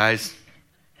morning, guys.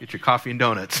 Get your coffee and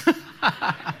donuts.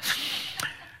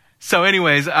 So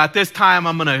anyways, at this time,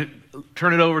 I'm going to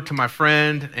turn it over to my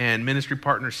friend and ministry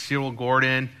partner, Cyril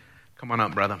Gordon. Come on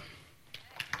up, brother.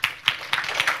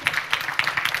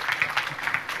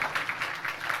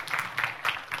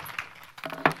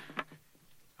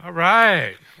 All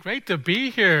right. Great to be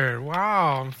here.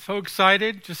 Wow. I'm so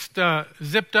excited. Just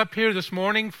zipped up here this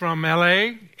morning from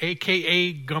LA,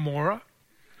 a.k.a. Gomorrah.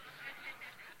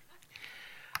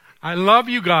 I love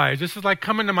you guys. This is like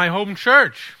coming to my home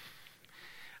church.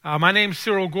 My name's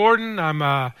Cyril Gordon. I'm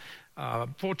a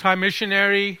full-time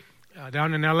missionary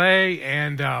down in LA,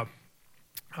 and I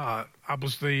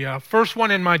was the first one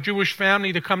in my Jewish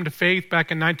family to come to faith back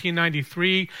in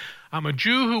 1993. I'm a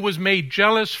Jew who was made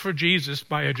jealous for Jesus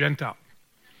by a Gentile.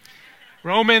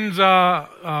 Romans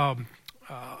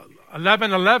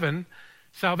 11:11,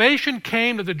 salvation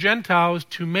came to the Gentiles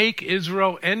to make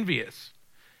Israel envious.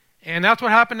 And that's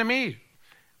what happened to me.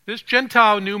 This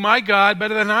Gentile knew my God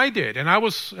better than I did, and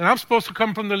I'm supposed to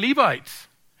come from the Levites,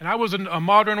 and I was a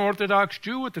modern Orthodox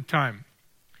Jew at the time.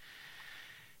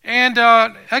 And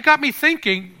that got me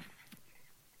thinking.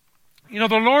 The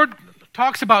Lord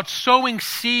talks about sowing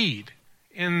seed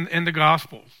in the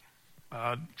Gospels.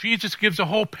 Jesus gives a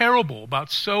whole parable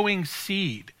about sowing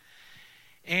seed.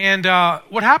 And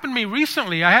what happened to me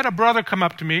recently, I had a brother come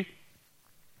up to me,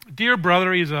 dear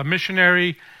brother. He's a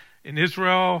missionary in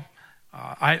Israel.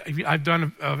 I've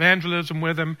done evangelism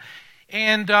with him.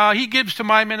 And he gives to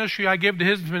my ministry, I give to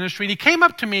his ministry. And he came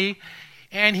up to me,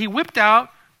 and he whipped out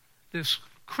this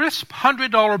crisp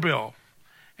 $100 bill.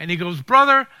 And he goes,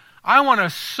 brother, I want to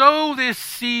sow this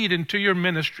seed into your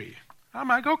ministry. I'm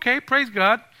like, okay, praise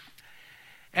God.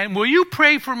 And will you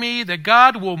pray for me that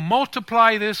God will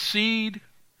multiply this seed?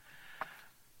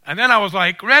 And then I was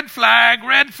like, red flag,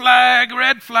 red flag,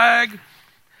 red flag.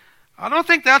 I don't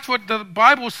think that's what the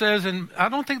Bible says, and I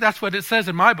don't think that's what it says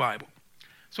in my Bible.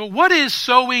 So what is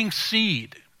sowing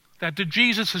seed that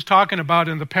Jesus is talking about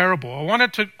in the parable? I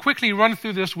wanted to quickly run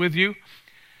through this with you.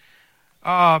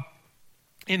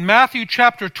 In Matthew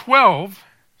chapter 12,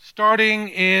 starting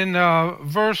in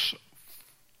verse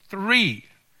 3,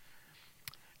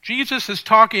 Jesus is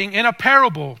talking in a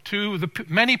parable to the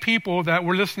many people that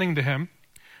were listening to him,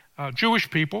 Jewish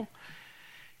people.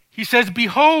 He says,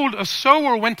 behold, a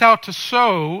sower went out to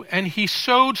sow, and he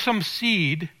sowed some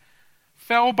seed,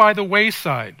 fell by the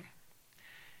wayside,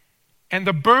 and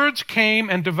the birds came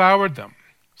and devoured them.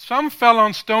 Some fell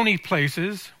on stony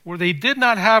places where they did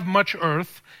not have much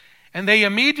earth, and they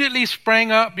immediately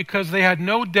sprang up because they had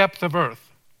no depth of earth.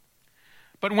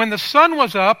 But when the sun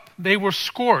was up, they were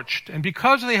scorched, and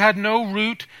because they had no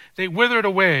root, they withered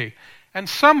away. And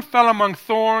some fell among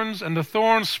thorns, and the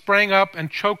thorns sprang up and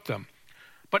choked them.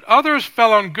 But others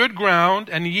fell on good ground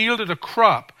and yielded a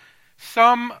crop,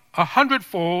 some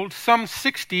 100-fold, some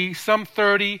 60, some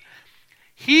 30.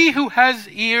 He who has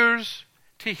ears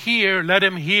to hear, let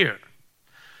him hear.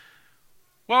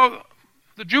 Well,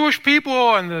 the Jewish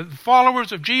people and the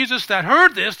followers of Jesus that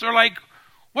heard this, they're like,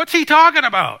 what's he talking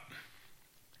about?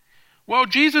 Well,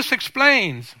 Jesus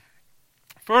explains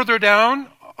further down,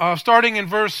 starting in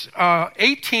verse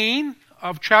 18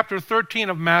 of chapter 13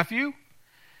 of Matthew.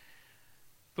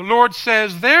 The Lord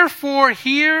says, therefore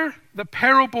hear the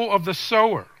parable of the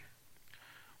sower.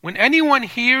 When anyone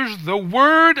hears the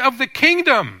word of the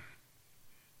kingdom,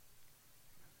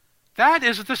 that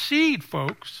is the seed,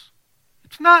 folks.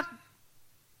 It's not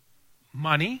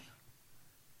money.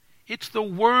 It's the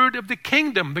word of the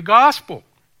kingdom, the gospel.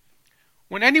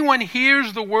 When anyone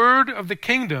hears the word of the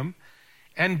kingdom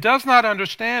and does not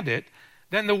understand it,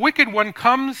 then the wicked one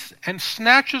comes and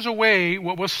snatches away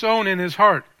what was sown in his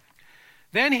heart.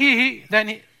 This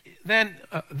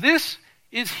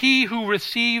is he who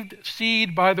received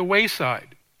seed by the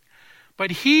wayside.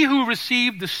 But he who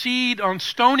received the seed on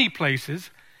stony places,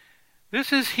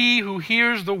 this is he who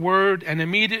hears the word and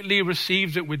immediately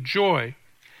receives it with joy.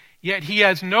 Yet he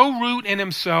has no root in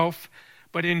himself,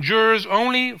 but endures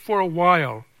only for a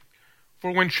while.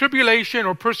 For when tribulation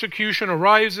or persecution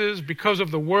arises because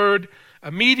of the word,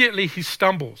 immediately he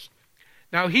stumbles.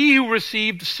 Now he who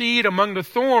received seed among the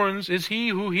thorns is he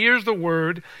who hears the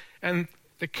word, and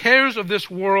the cares of this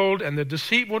world and the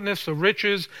deceitfulness of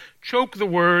riches choke the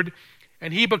word,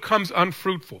 and he becomes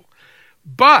unfruitful.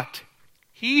 But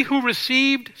he who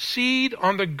received seed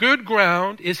on the good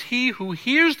ground is he who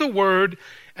hears the word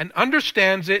and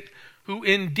understands it, who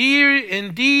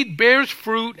indeed bears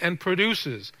fruit and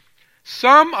produces,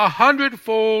 some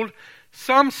 100-fold,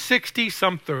 some 60,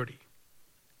 some 30.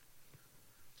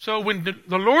 So when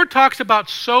the Lord talks about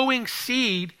sowing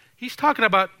seed, he's talking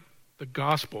about the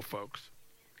gospel, folks.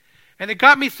 And it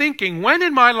got me thinking, when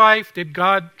in my life did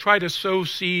God try to sow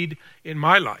seed in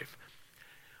my life?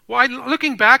 Well,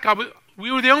 looking back,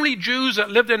 we were the only Jews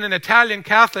that lived in an Italian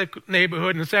Catholic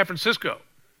neighborhood in San Francisco.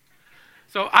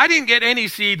 So I didn't get any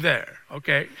seed there,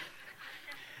 okay?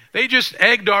 They just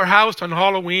egged our house on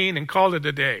Halloween and called it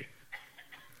a day.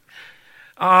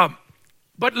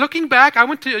 But looking back, I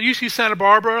went to UC Santa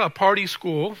Barbara, a party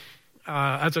school,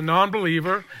 as a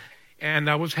non-believer, and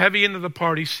I was heavy into the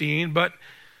party scene. But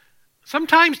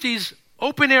sometimes these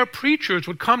open-air preachers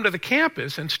would come to the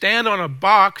campus and stand on a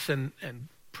box and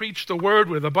preach the word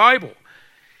with the Bible.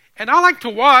 And I like to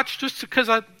watch just because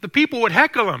the people would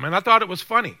heckle them, and I thought it was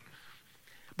funny.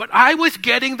 But I was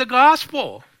getting the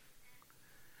gospel.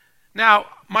 Now,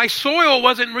 my soil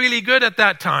wasn't really good at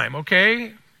that time,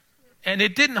 okay? And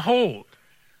it didn't hold.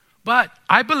 But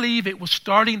I believe it was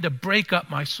starting to break up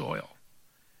my soil.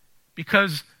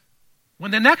 Because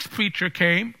when the next preacher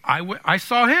came, I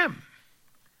saw him.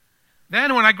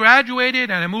 Then when I graduated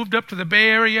and I moved up to the Bay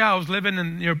Area, I was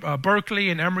living near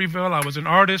Berkeley in Emeryville. I was an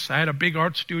artist. I had a big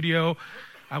art studio.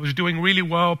 I was doing really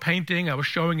well painting. I was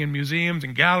showing in museums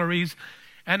and galleries.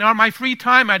 And on my free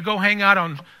time, I'd go hang out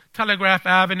on Telegraph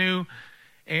Avenue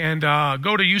and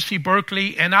go to UC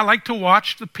Berkeley. And I like to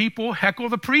watch the people heckle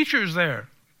the preachers there.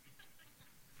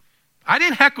 I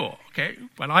didn't heckle, okay,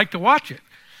 but I like to watch it.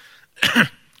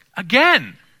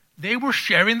 Again, they were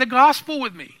sharing the gospel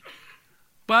with me.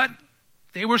 But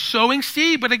they were sowing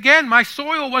seed. But again, my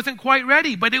soil wasn't quite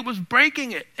ready, but it was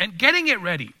breaking it and getting it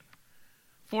ready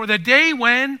for the day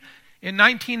when, in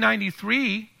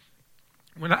 1993,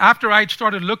 after I had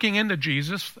started looking into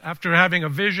Jesus, after having a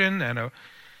vision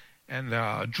and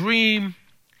a dream.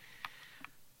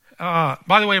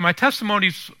 By the way, my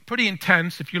testimony's pretty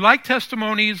intense. If you like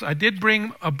testimonies, I did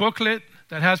bring a booklet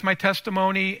that has my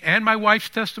testimony and my wife's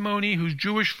testimony, who's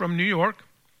Jewish from New York,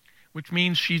 which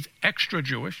means she's extra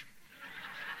Jewish.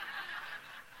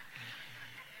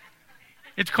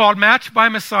 It's called Matched by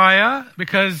Messiah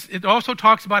because it also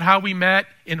talks about how we met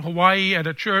in Hawaii at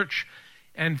a church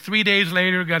and 3 days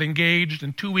later got engaged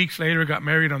and 2 weeks later got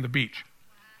married on the beach.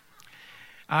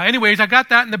 Anyways, I got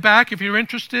that in the back if you're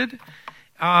interested.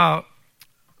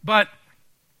 But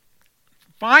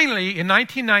finally, in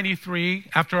 1993,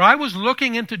 after I was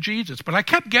looking into Jesus, but I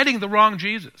kept getting the wrong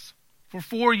Jesus for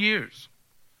 4 years.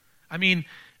 I mean,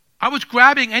 I was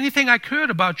grabbing anything I could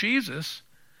about Jesus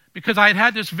because I had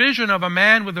had this vision of a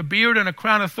man with a beard and a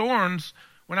crown of thorns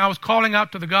when I was calling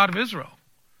out to the God of Israel.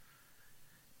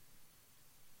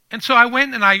 And so I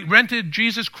went and I rented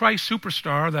Jesus Christ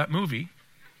Superstar, that movie.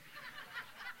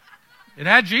 It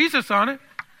had Jesus on it.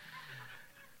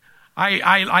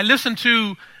 I listened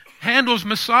to Handel's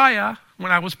Messiah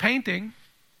when I was painting.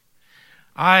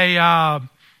 I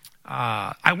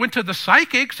went to the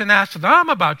psychics and asked them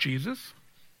about Jesus.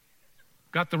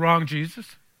 Got the wrong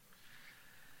Jesus.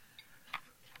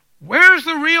 Where's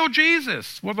the real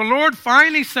Jesus? Well, the Lord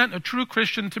finally sent a true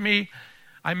Christian to me.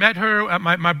 I met her.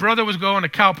 My brother was going to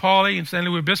Cal Poly in San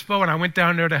Luis Obispo, and I went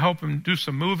down there to help him do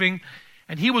some moving.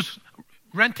 And he was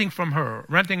renting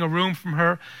a room from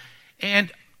her.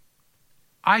 And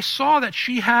I saw that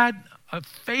she had a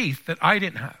faith that I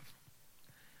didn't have.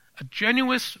 A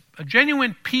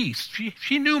genuine peace.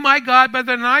 She knew my God better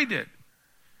than I did.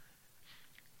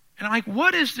 And I'm like,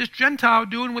 what is this Gentile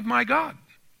doing with my God?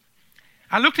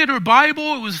 I looked at her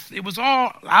Bible. It was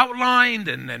all outlined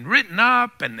and written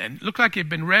up and looked like it had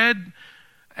been read.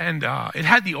 And it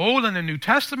had the Old and the New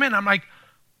Testament. I'm like,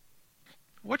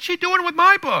 what's she doing with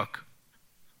my book?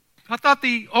 I thought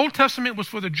the Old Testament was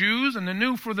for the Jews and the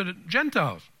New for the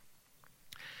Gentiles.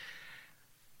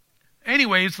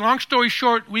 Anyways, long story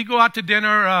short, we go out to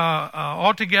dinner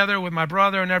all together with my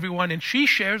brother and everyone, and she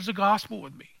shares the gospel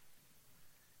with me.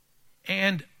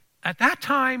 And at that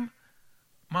time,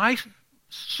 my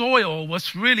soil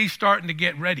was really starting to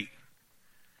get ready.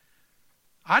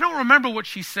 I don't remember what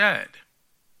she said,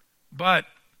 but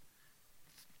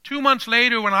 2 months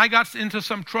later, when I got into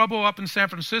some trouble up in San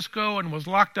Francisco and was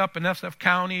locked up in SF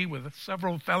County with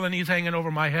several felonies hanging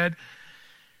over my head,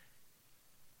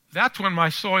 that's when my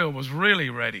soil was really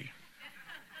ready.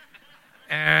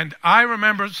 And I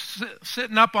remember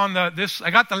sitting up on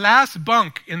I got the last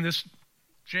bunk in this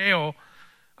jail.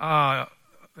 There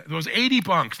was 80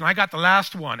 bunks, and I got the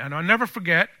last one. And I'll never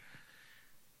forget,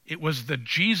 it was the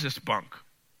Jesus bunk.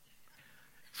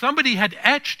 Somebody had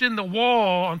etched in the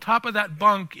wall on top of that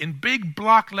bunk in big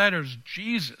block letters,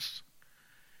 Jesus.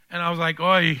 And I was like,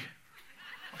 oi,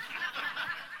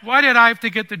 why did I have to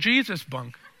get the Jesus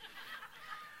bunk?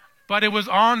 But it was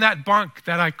on that bunk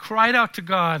that I cried out to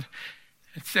God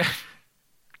and said,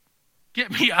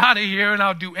 get me out of here and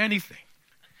I'll do anything.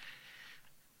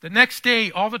 The next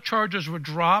day, all the charges were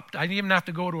dropped. I didn't even have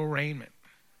to go to arraignment.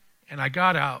 And I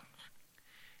got out.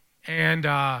 And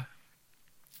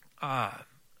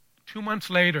 2 months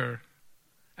later,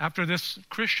 after this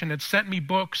Christian had sent me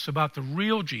books about the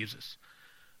real Jesus,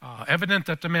 Evident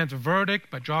That Demands a Verdict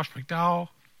by Josh McDowell,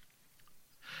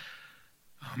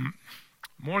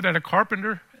 More Than a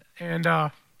Carpenter, and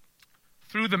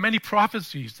through the many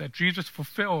prophecies that Jesus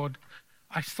fulfilled,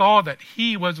 I saw that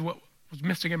he was what was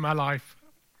missing in my life.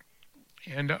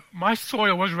 And my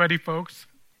soil was ready, folks.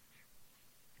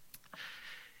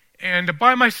 And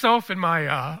by myself in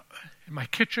my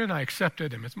kitchen, I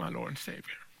accepted him as my Lord and Savior.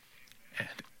 And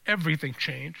everything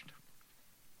changed.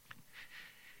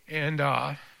 And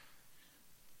right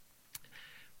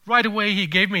away, he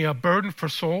gave me a burden for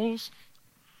souls.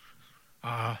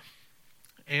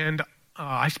 And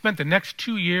I spent the next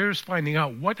 2 years finding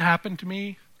out what happened to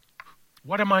me.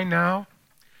 What am I now?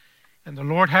 And the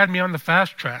Lord had me on the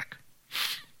fast track.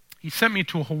 He sent me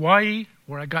to Hawaii,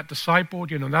 where I got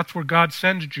discipled. You know, that's where God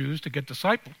sends Jews to get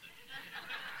discipled.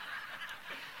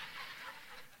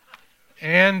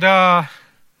 And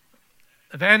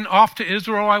then off to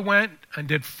Israel I went and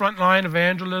did frontline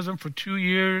evangelism for 2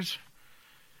 years.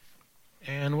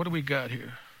 And what do we got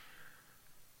here?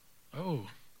 Oh,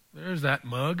 there's that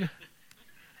mug.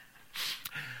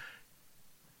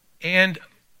 And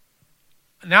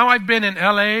now I've been in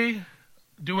LA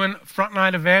doing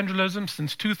frontline evangelism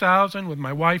since 2000 with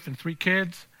my wife and 3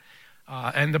 kids.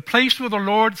 And the place where the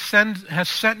Lord has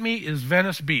sent me is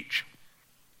Venice Beach.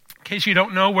 In case you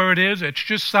don't know where it is, it's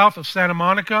just south of Santa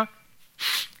Monica.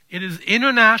 It is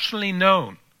internationally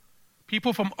known.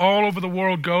 People from all over the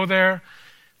world go there.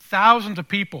 Thousands of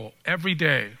people every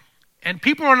day. And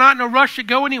people are not in a rush to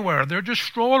go anywhere. They're just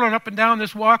strolling up and down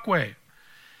this walkway.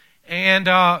 And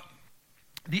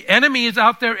the enemy is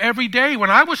out there every day.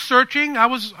 When I was searching, I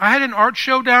had an art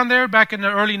show down there back in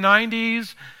the early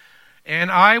 90s.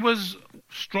 And I was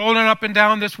strolling up and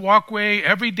down this walkway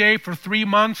every day for 3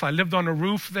 months. I lived on a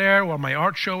roof there while my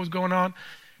art show was going on.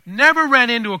 Never ran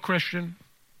into a Christian.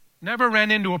 Never ran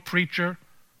into a preacher.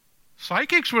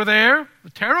 Psychics were there. The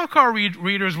tarot card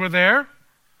readers were there.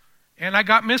 And I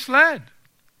got misled.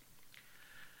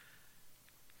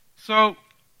 So,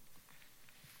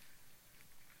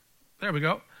 there we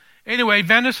go. Anyway,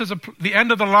 Venice is the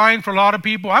end of the line for a lot of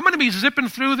people. I'm going to be zipping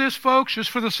through this, folks,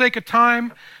 just for the sake of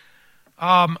time.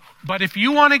 But if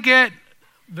you want to get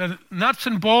the nuts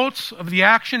and bolts of the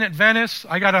action at Venice,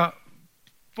 I got a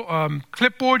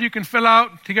clipboard you can fill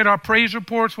out to get our praise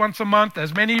reports once a month.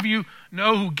 As many of you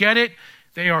know who get it,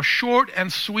 they are short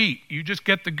and sweet. You just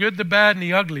get the good, the bad, and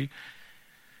the ugly.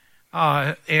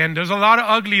 And there's a lot of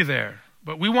ugly there.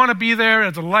 But we want to be there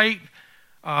as a light.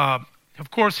 Of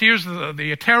course, here's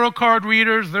the tarot card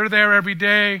readers. They're there every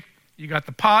day. You got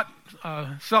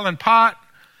the selling pot.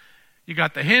 You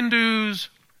got the Hindus.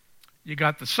 You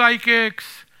got the psychics.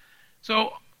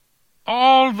 So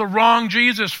all the wrong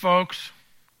Jesus, folks.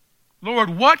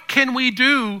 Lord, what can we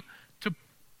do to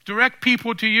direct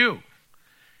people to you?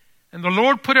 And the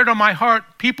Lord put it on my heart.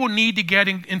 People need to get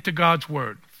into God's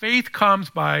Word. Faith comes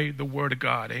by the Word of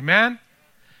God. Amen?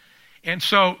 And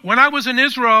so when I was in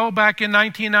Israel back in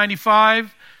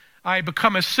 1995, I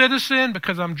become a citizen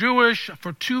because I'm Jewish.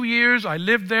 For 2 years, I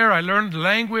lived there. I learned the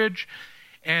language.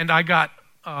 And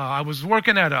I was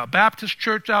working at a Baptist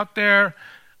church out there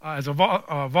as a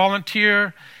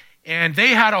volunteer. And they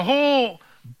had a whole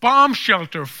bomb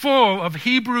shelter full of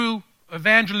Hebrew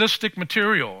evangelistic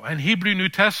material and Hebrew New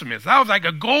Testaments. That was like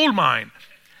a gold mine.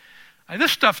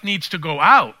 This stuff needs to go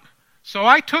out. So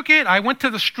I took it. I went to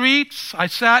the streets. I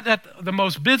sat at the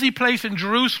most busy place in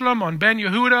Jerusalem on Ben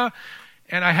Yehuda,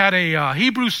 and I had a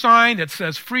Hebrew sign that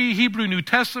says Free Hebrew New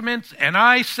Testaments, and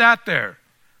I sat there.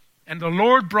 And the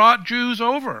Lord brought Jews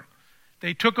over.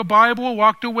 They took a Bible,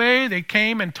 walked away. They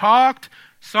came and talked.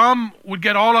 Some would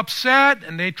get all upset,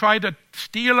 and they tried to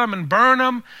steal them and burn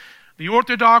them. The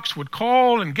Orthodox would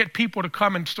call and get people to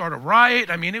come and start a riot.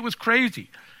 I mean, it was crazy.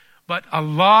 But a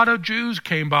lot of Jews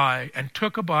came by and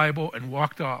took a Bible and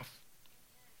walked off.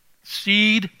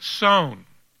 Seed sown.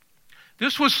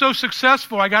 This was so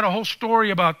successful, I got a whole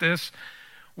story about this,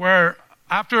 where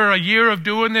after a year of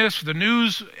doing this, the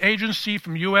news agency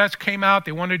from U.S. came out.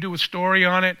 They wanted to do a story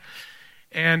on it.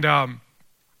 And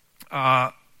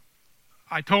I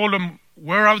told them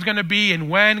where I was going to be and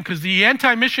when, because the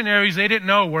anti-missionaries, they didn't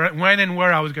know when and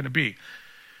where I was going to be.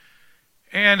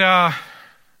 And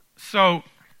so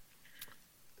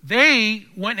they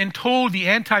went and told the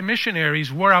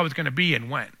anti-missionaries where I was going to be and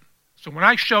when. So when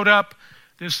I showed up,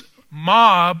 this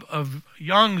mob of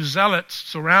young zealots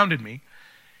surrounded me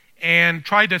and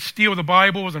tried to steal the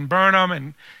Bibles and burn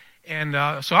them. And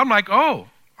so I'm like, oh,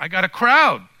 I got a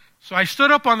crowd. So I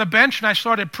stood up on the bench and I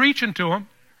started preaching to them.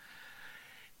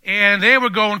 And they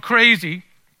were going crazy.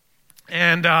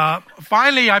 And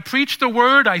finally, I preached the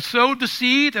word. I sowed the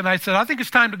seed. And I said, I think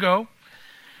it's time to go.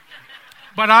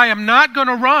 But I am not going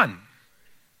to run.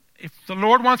 If the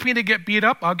Lord wants me to get beat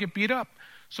up, I'll get beat up.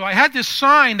 So I had this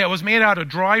sign that was made out of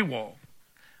drywall.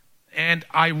 And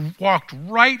I walked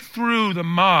right through the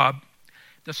mob.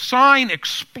 The sign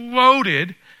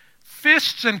exploded.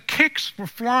 Fists and kicks were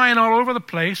flying all over the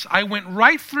place. I went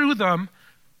right through them.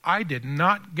 I did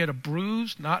not get a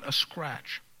bruise, not a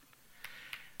scratch.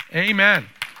 Amen.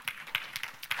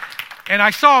 And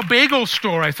I saw a bagel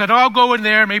store. I said, I'll go in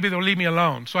there. Maybe they'll leave me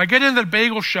alone. So I get into the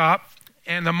bagel shop,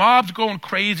 and the mob's going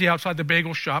crazy outside the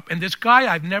bagel shop. And this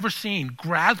guy I've never seen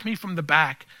grabs me from the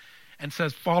back and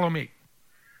says, follow me.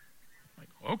 I'm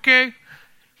like, okay.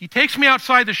 He takes me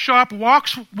outside the shop,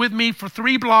 walks with me for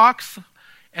 3 blocks,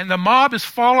 and the mob is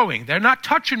following. They're not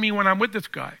touching me when I'm with this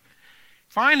guy.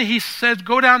 Finally, he says,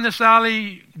 go down this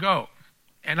alley, go.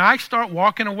 And I start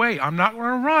walking away. I'm not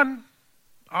going to run.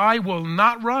 I will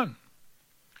not run.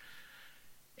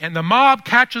 And the mob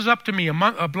catches up to me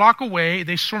a block away.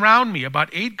 They surround me. About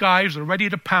 8 guys are ready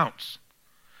to pounce.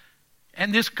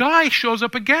 And this guy shows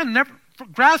up again,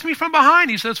 grabs me from behind.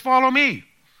 He says, follow me.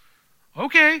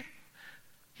 Okay.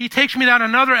 He takes me down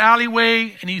another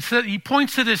alleyway, and he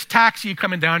points to this taxi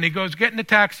coming down. He goes, get in the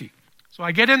taxi. So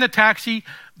I get in the taxi.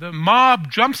 The mob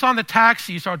jumps on the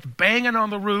taxi, starts banging on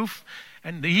the roof,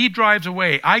 and he drives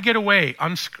away. I get away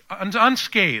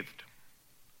unscathed.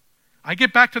 I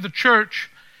get back to the church,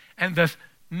 and the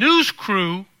news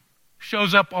crew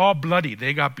shows up all bloody.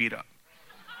 They got beat up.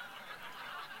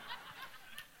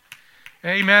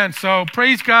 Amen. So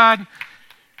praise God.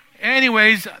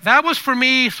 Anyways, that was for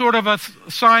me sort of a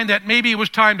sign that maybe it was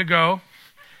time to go.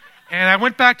 And I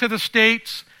went back to the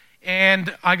States,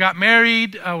 and I got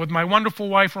married with my wonderful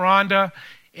wife, Rhonda.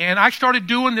 And I started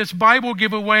doing this Bible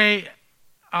giveaway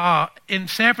in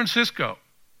San Francisco,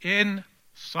 in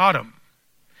Sodom.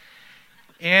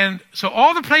 And so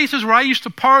all the places where I used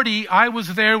to party, I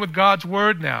was there with God's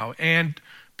Word now. And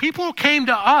people came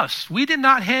to us. We did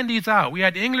not hand these out. We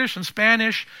had English and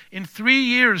Spanish. In 3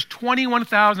 years,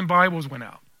 21,000 Bibles went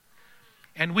out.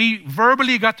 And we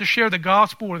verbally got to share the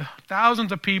gospel with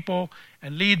thousands of people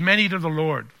and lead many to the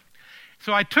Lord.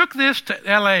 So I took this to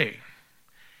L.A.,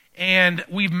 and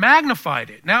we've magnified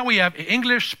it. Now we have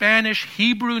English, Spanish,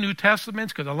 Hebrew New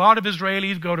Testaments, because a lot of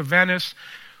Israelis go to Venice.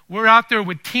 We're out there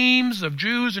with teams of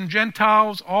Jews and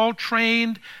Gentiles, all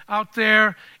trained out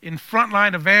there in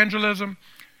frontline evangelism.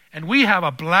 And we have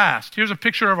a blast. Here's a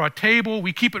picture of our table.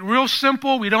 We keep it real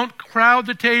simple. We don't crowd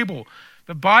the table.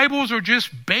 The Bibles are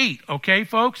just bait, okay,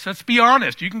 folks? Let's be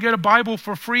honest. You can get a Bible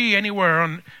for free anywhere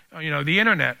on the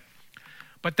internet.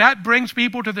 But that brings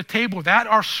people to the table that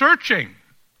are searching.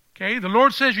 Okay? The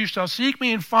Lord says, you shall seek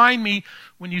me and find me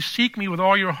when you seek me with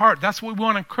all your heart. That's what we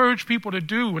want to encourage people to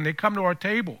do when they come to our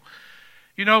table.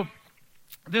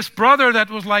 This brother that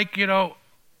was like,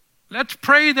 let's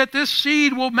pray that this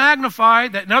seed will magnify.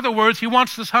 That, in other words, he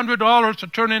wants this $100 to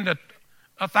turn into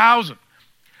 1,000.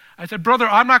 I said, brother,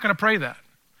 I'm not going to pray that.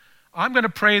 I'm going to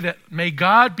pray that may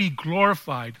God be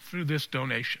glorified through this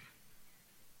donation.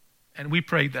 And we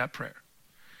prayed that prayer.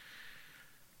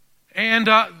 And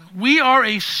we are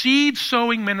a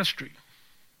seed-sowing ministry.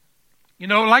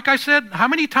 Like I said, how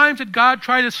many times did God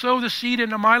try to sow the seed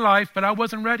into my life, but I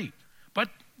wasn't ready? But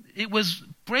it was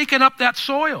breaking up that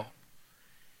soil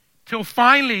till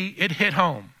finally it hit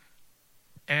home,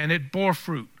 and it bore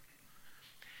fruit.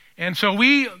 And so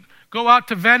we go out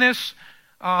to Venice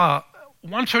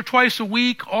once or twice a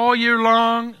week, all year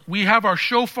long. We have our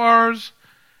shofars.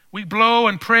 We blow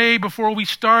and pray before we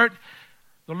start.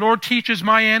 The Lord teaches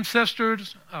my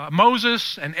ancestors,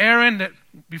 Moses and Aaron, that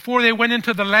before they went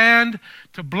into the land,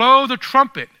 to blow the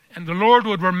trumpet, and the Lord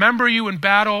would remember you in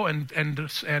battle and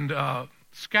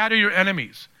scatter your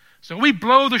enemies. So we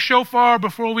blow the shofar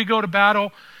before we go to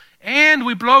battle, and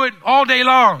we blow it all day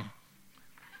long.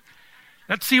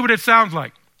 Let's see what it sounds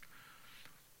like.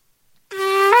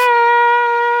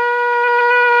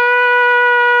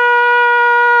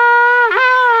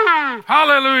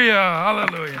 Hallelujah,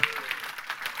 hallelujah.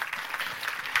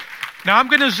 Now, I'm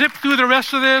going to zip through the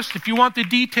rest of this. If you want the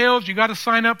details, you got to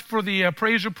sign up for the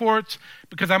praise reports,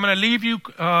 because I'm going to leave you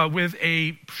with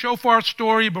a shofar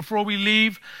story before we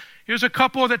leave. Here's a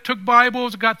couple that took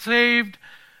Bibles, got saved.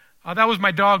 That was my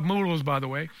dog, Mulos, by the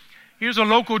way. Here's a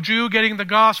local Jew getting the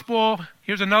gospel.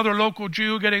 Here's another local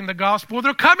Jew getting the gospel.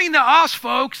 They're coming to us,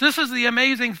 folks. This is the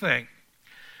amazing thing.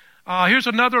 Here's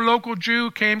another local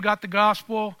Jew came, got the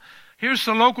gospel. Here's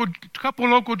a couple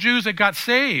local Jews that got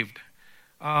saved.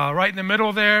 Right in the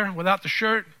middle there, without the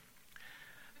shirt.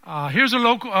 Here's a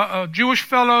local Jewish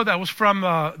fellow that was from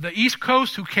the East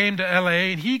Coast who came to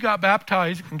L.A., and he got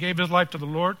baptized and gave his life to the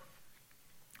Lord.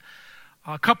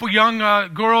 A couple young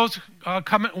girls,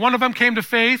 one of them came to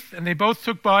faith, and they both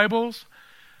took Bibles.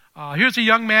 Here's a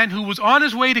young man who was on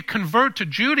his way to convert to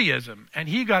Judaism, and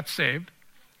he got saved.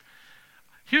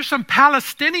 Here's some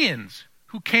Palestinians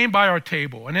who came by our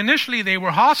table, and initially they were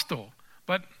hostile.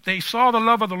 But they saw the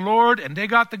love of the Lord, and they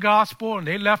got the gospel, and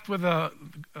they left with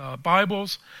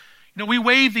Bibles. We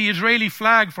waved the Israeli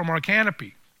flag from our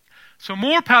canopy. So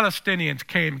more Palestinians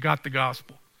came and got the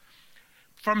gospel.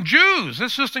 From Jews,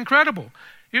 this is just incredible.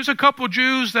 Here's a couple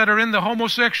Jews that are in the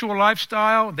homosexual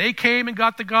lifestyle. They came and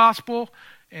got the gospel,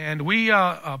 and we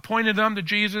pointed them to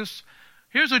Jesus.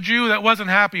 Here's a Jew that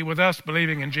wasn't happy with us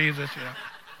believing in Jesus.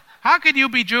 How could you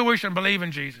be Jewish and believe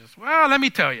in Jesus? Well, let me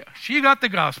tell you, she got the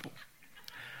gospel.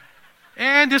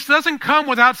 And this doesn't come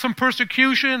without some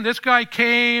persecution. This guy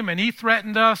came and he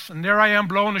threatened us, and there I am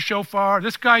blowing the shofar.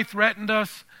 This guy threatened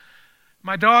us.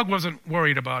 My dog wasn't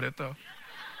worried about it, though.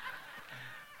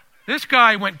 This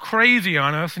guy went crazy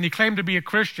on us, and he claimed to be a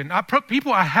Christian. I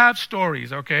have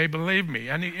stories, okay? Believe me.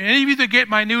 And any of you that get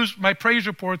my praise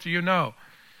reports, you know.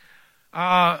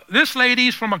 This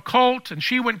lady's from a cult, and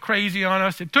she went crazy on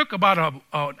us. It took about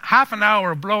a half an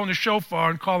hour of blowing the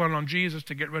shofar and calling on Jesus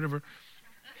to get rid of her.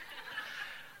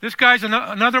 This guy's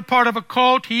another part of a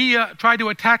cult. He tried to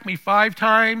attack me 5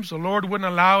 times. The Lord wouldn't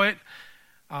allow it.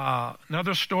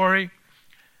 Another story.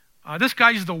 This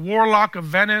guy's the warlock of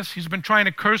Venice. He's been trying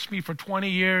to curse me for 20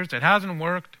 years. It hasn't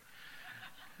worked.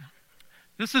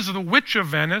 This is the witch of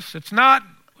Venice. It's not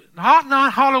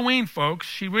Halloween, folks.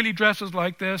 She really dresses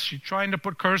like this. She's trying to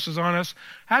put curses on us.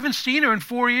 Haven't seen her in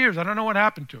 4 years. I don't know what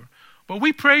happened to her. But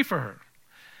we pray for her.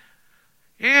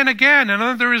 And again,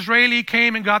 another Israeli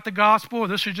came and got the gospel.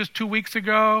 This was just 2 weeks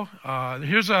ago.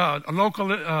 Here's a local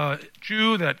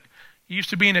Jew that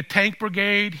used to be in a tank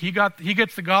brigade. He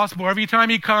gets the gospel every time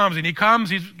he comes, and he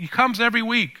comes every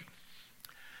week.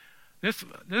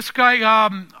 This guy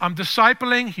I'm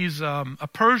discipling. He's a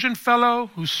Persian fellow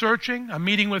who's searching. I'm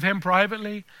meeting with him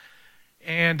privately.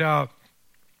 And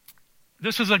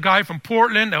this is a guy from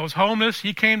Portland that was homeless.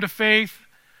 He came to faith.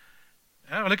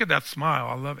 Oh, look at that smile.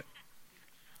 I love it.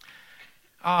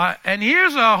 And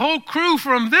here's a whole crew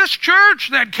from this church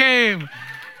that came.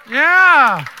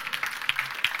 Yeah.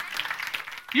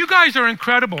 You guys are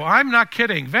incredible. I'm not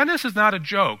kidding. Venice is not a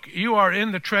joke. You are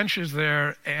in the trenches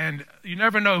there, and you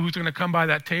never know who's going to come by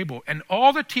that table. And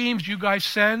all the teams you guys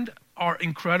send are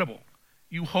incredible.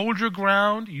 You hold your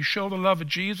ground. You show the love of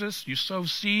Jesus. You sow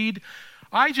seed.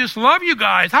 I just love you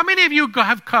guys. How many of you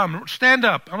have come? Stand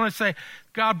up. I'm going to say,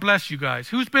 God bless you guys.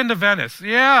 Who's been to Venice?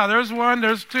 Yeah, there's one.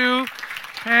 There's two.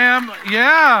 Pam.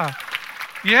 Yeah.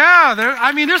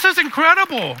 This is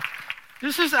incredible.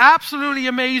 This is absolutely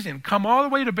amazing. Come all the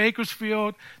way to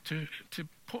Bakersfield you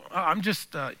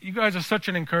guys are such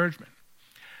an encouragement.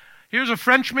 Here's a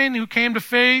Frenchman who came to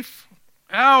faith.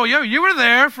 Oh, yeah, you were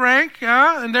there, Frank.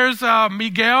 Yeah. And there's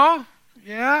Miguel.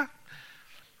 Yeah.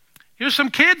 Here's some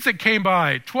kids that came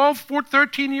by, 12, 14,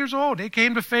 13 years old. They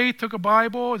came to faith, took a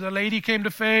Bible. The lady came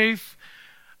to faith.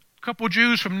 A couple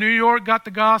Jews from New York got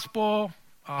the gospel.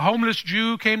 A homeless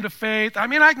Jew came to faith. I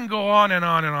can go on and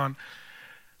on and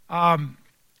on.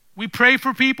 We pray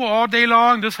for people all day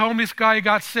long. This homeless guy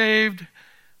got saved.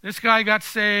 This guy got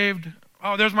saved.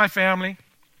 Oh, there's my family.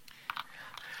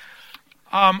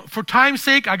 For time's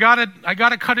sake, I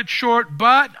gotta cut it short,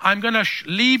 but I'm going to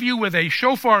leave you with a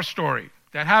shofar story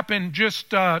that happened just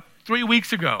 3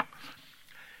 weeks ago.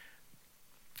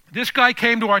 This guy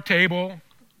came to our table,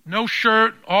 no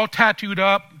shirt, all tattooed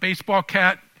up, baseball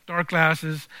cap, dark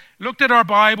glasses, looked at our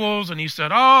Bibles, and he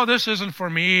said, "Oh, this isn't for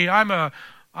me. I'm a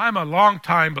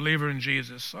long-time believer in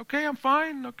Jesus." Okay, I'm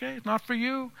fine. Okay, it's not for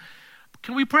you.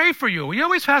 Can we pray for you? We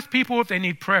always ask people if they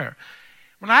need prayer.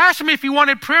 When I asked him if he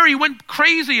wanted prayer, he went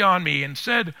crazy on me and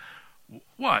said,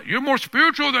 "What, you're more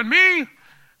spiritual than me?"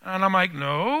 And I'm like,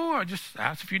 "No, I just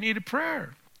asked if you needed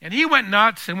prayer." And he went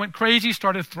nuts and went crazy,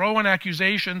 started throwing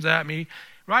accusations at me.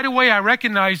 Right away, I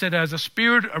recognized it as a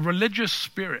religious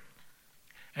spirit.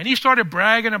 And he started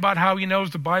bragging about how he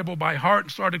knows the Bible by heart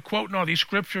and started quoting all these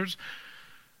scriptures.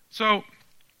 So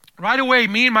right away,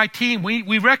 me and my team,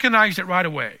 we recognized it right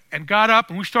away and got up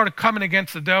and we started coming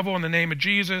against the devil in the name of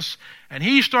Jesus. And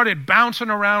he started bouncing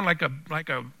around like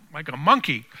a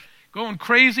monkey, going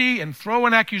crazy and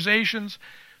throwing accusations.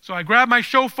 So I grabbed my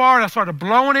shofar and I started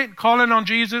blowing it, calling on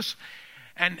Jesus.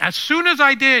 And as soon as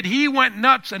I did, he went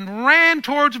nuts and ran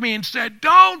towards me and said,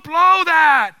 "Don't blow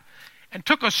that," and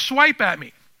took a swipe at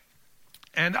me.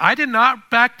 And I did not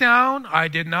back down. I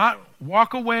did not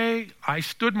walk away. I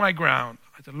stood my ground.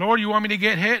 I said, "Lord, you want me to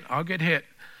get hit? I'll get hit."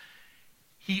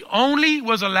 He only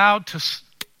was allowed to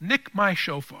nick my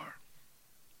shofar.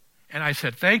 And I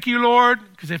said, "Thank you, Lord,"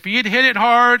 because if he had hit it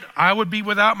hard, I would be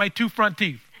without my 2 front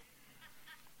teeth.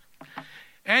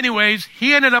 Anyways,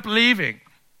 he ended up leaving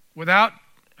without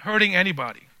hurting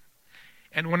anybody.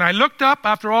 And when I looked up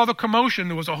after all the commotion,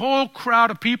 there was a whole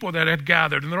crowd of people that had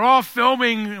gathered, and they're all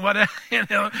filming.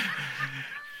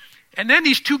 And then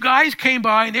these 2 guys came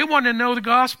by, and they wanted to know the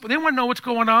gospel. They wanted to know what's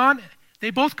going on. They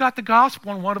both got the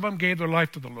gospel, and one of them gave their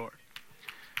life to the Lord.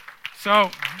 So,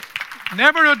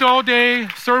 never a dull day,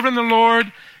 serving the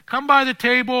Lord. Come by the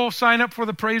table, sign up for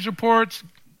the praise reports,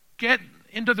 get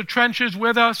into the trenches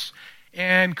with us,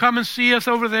 and come and see us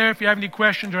over there if you have any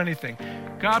questions or anything.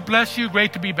 God bless you.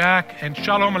 Great to be back. And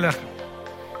Shalom Aleichem.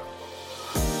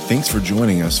 Thanks for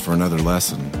joining us for another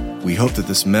lesson. We hope that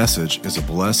this message is a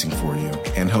blessing for you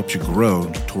and helps you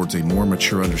grow towards a more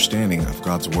mature understanding of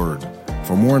God's Word.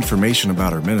 For more information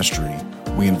about our ministry,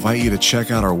 we invite you to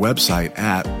check out our website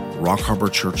at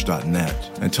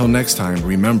rockharborchurch.net. Until next time,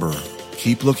 remember,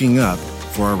 keep looking up,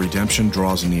 for our redemption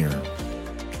draws near.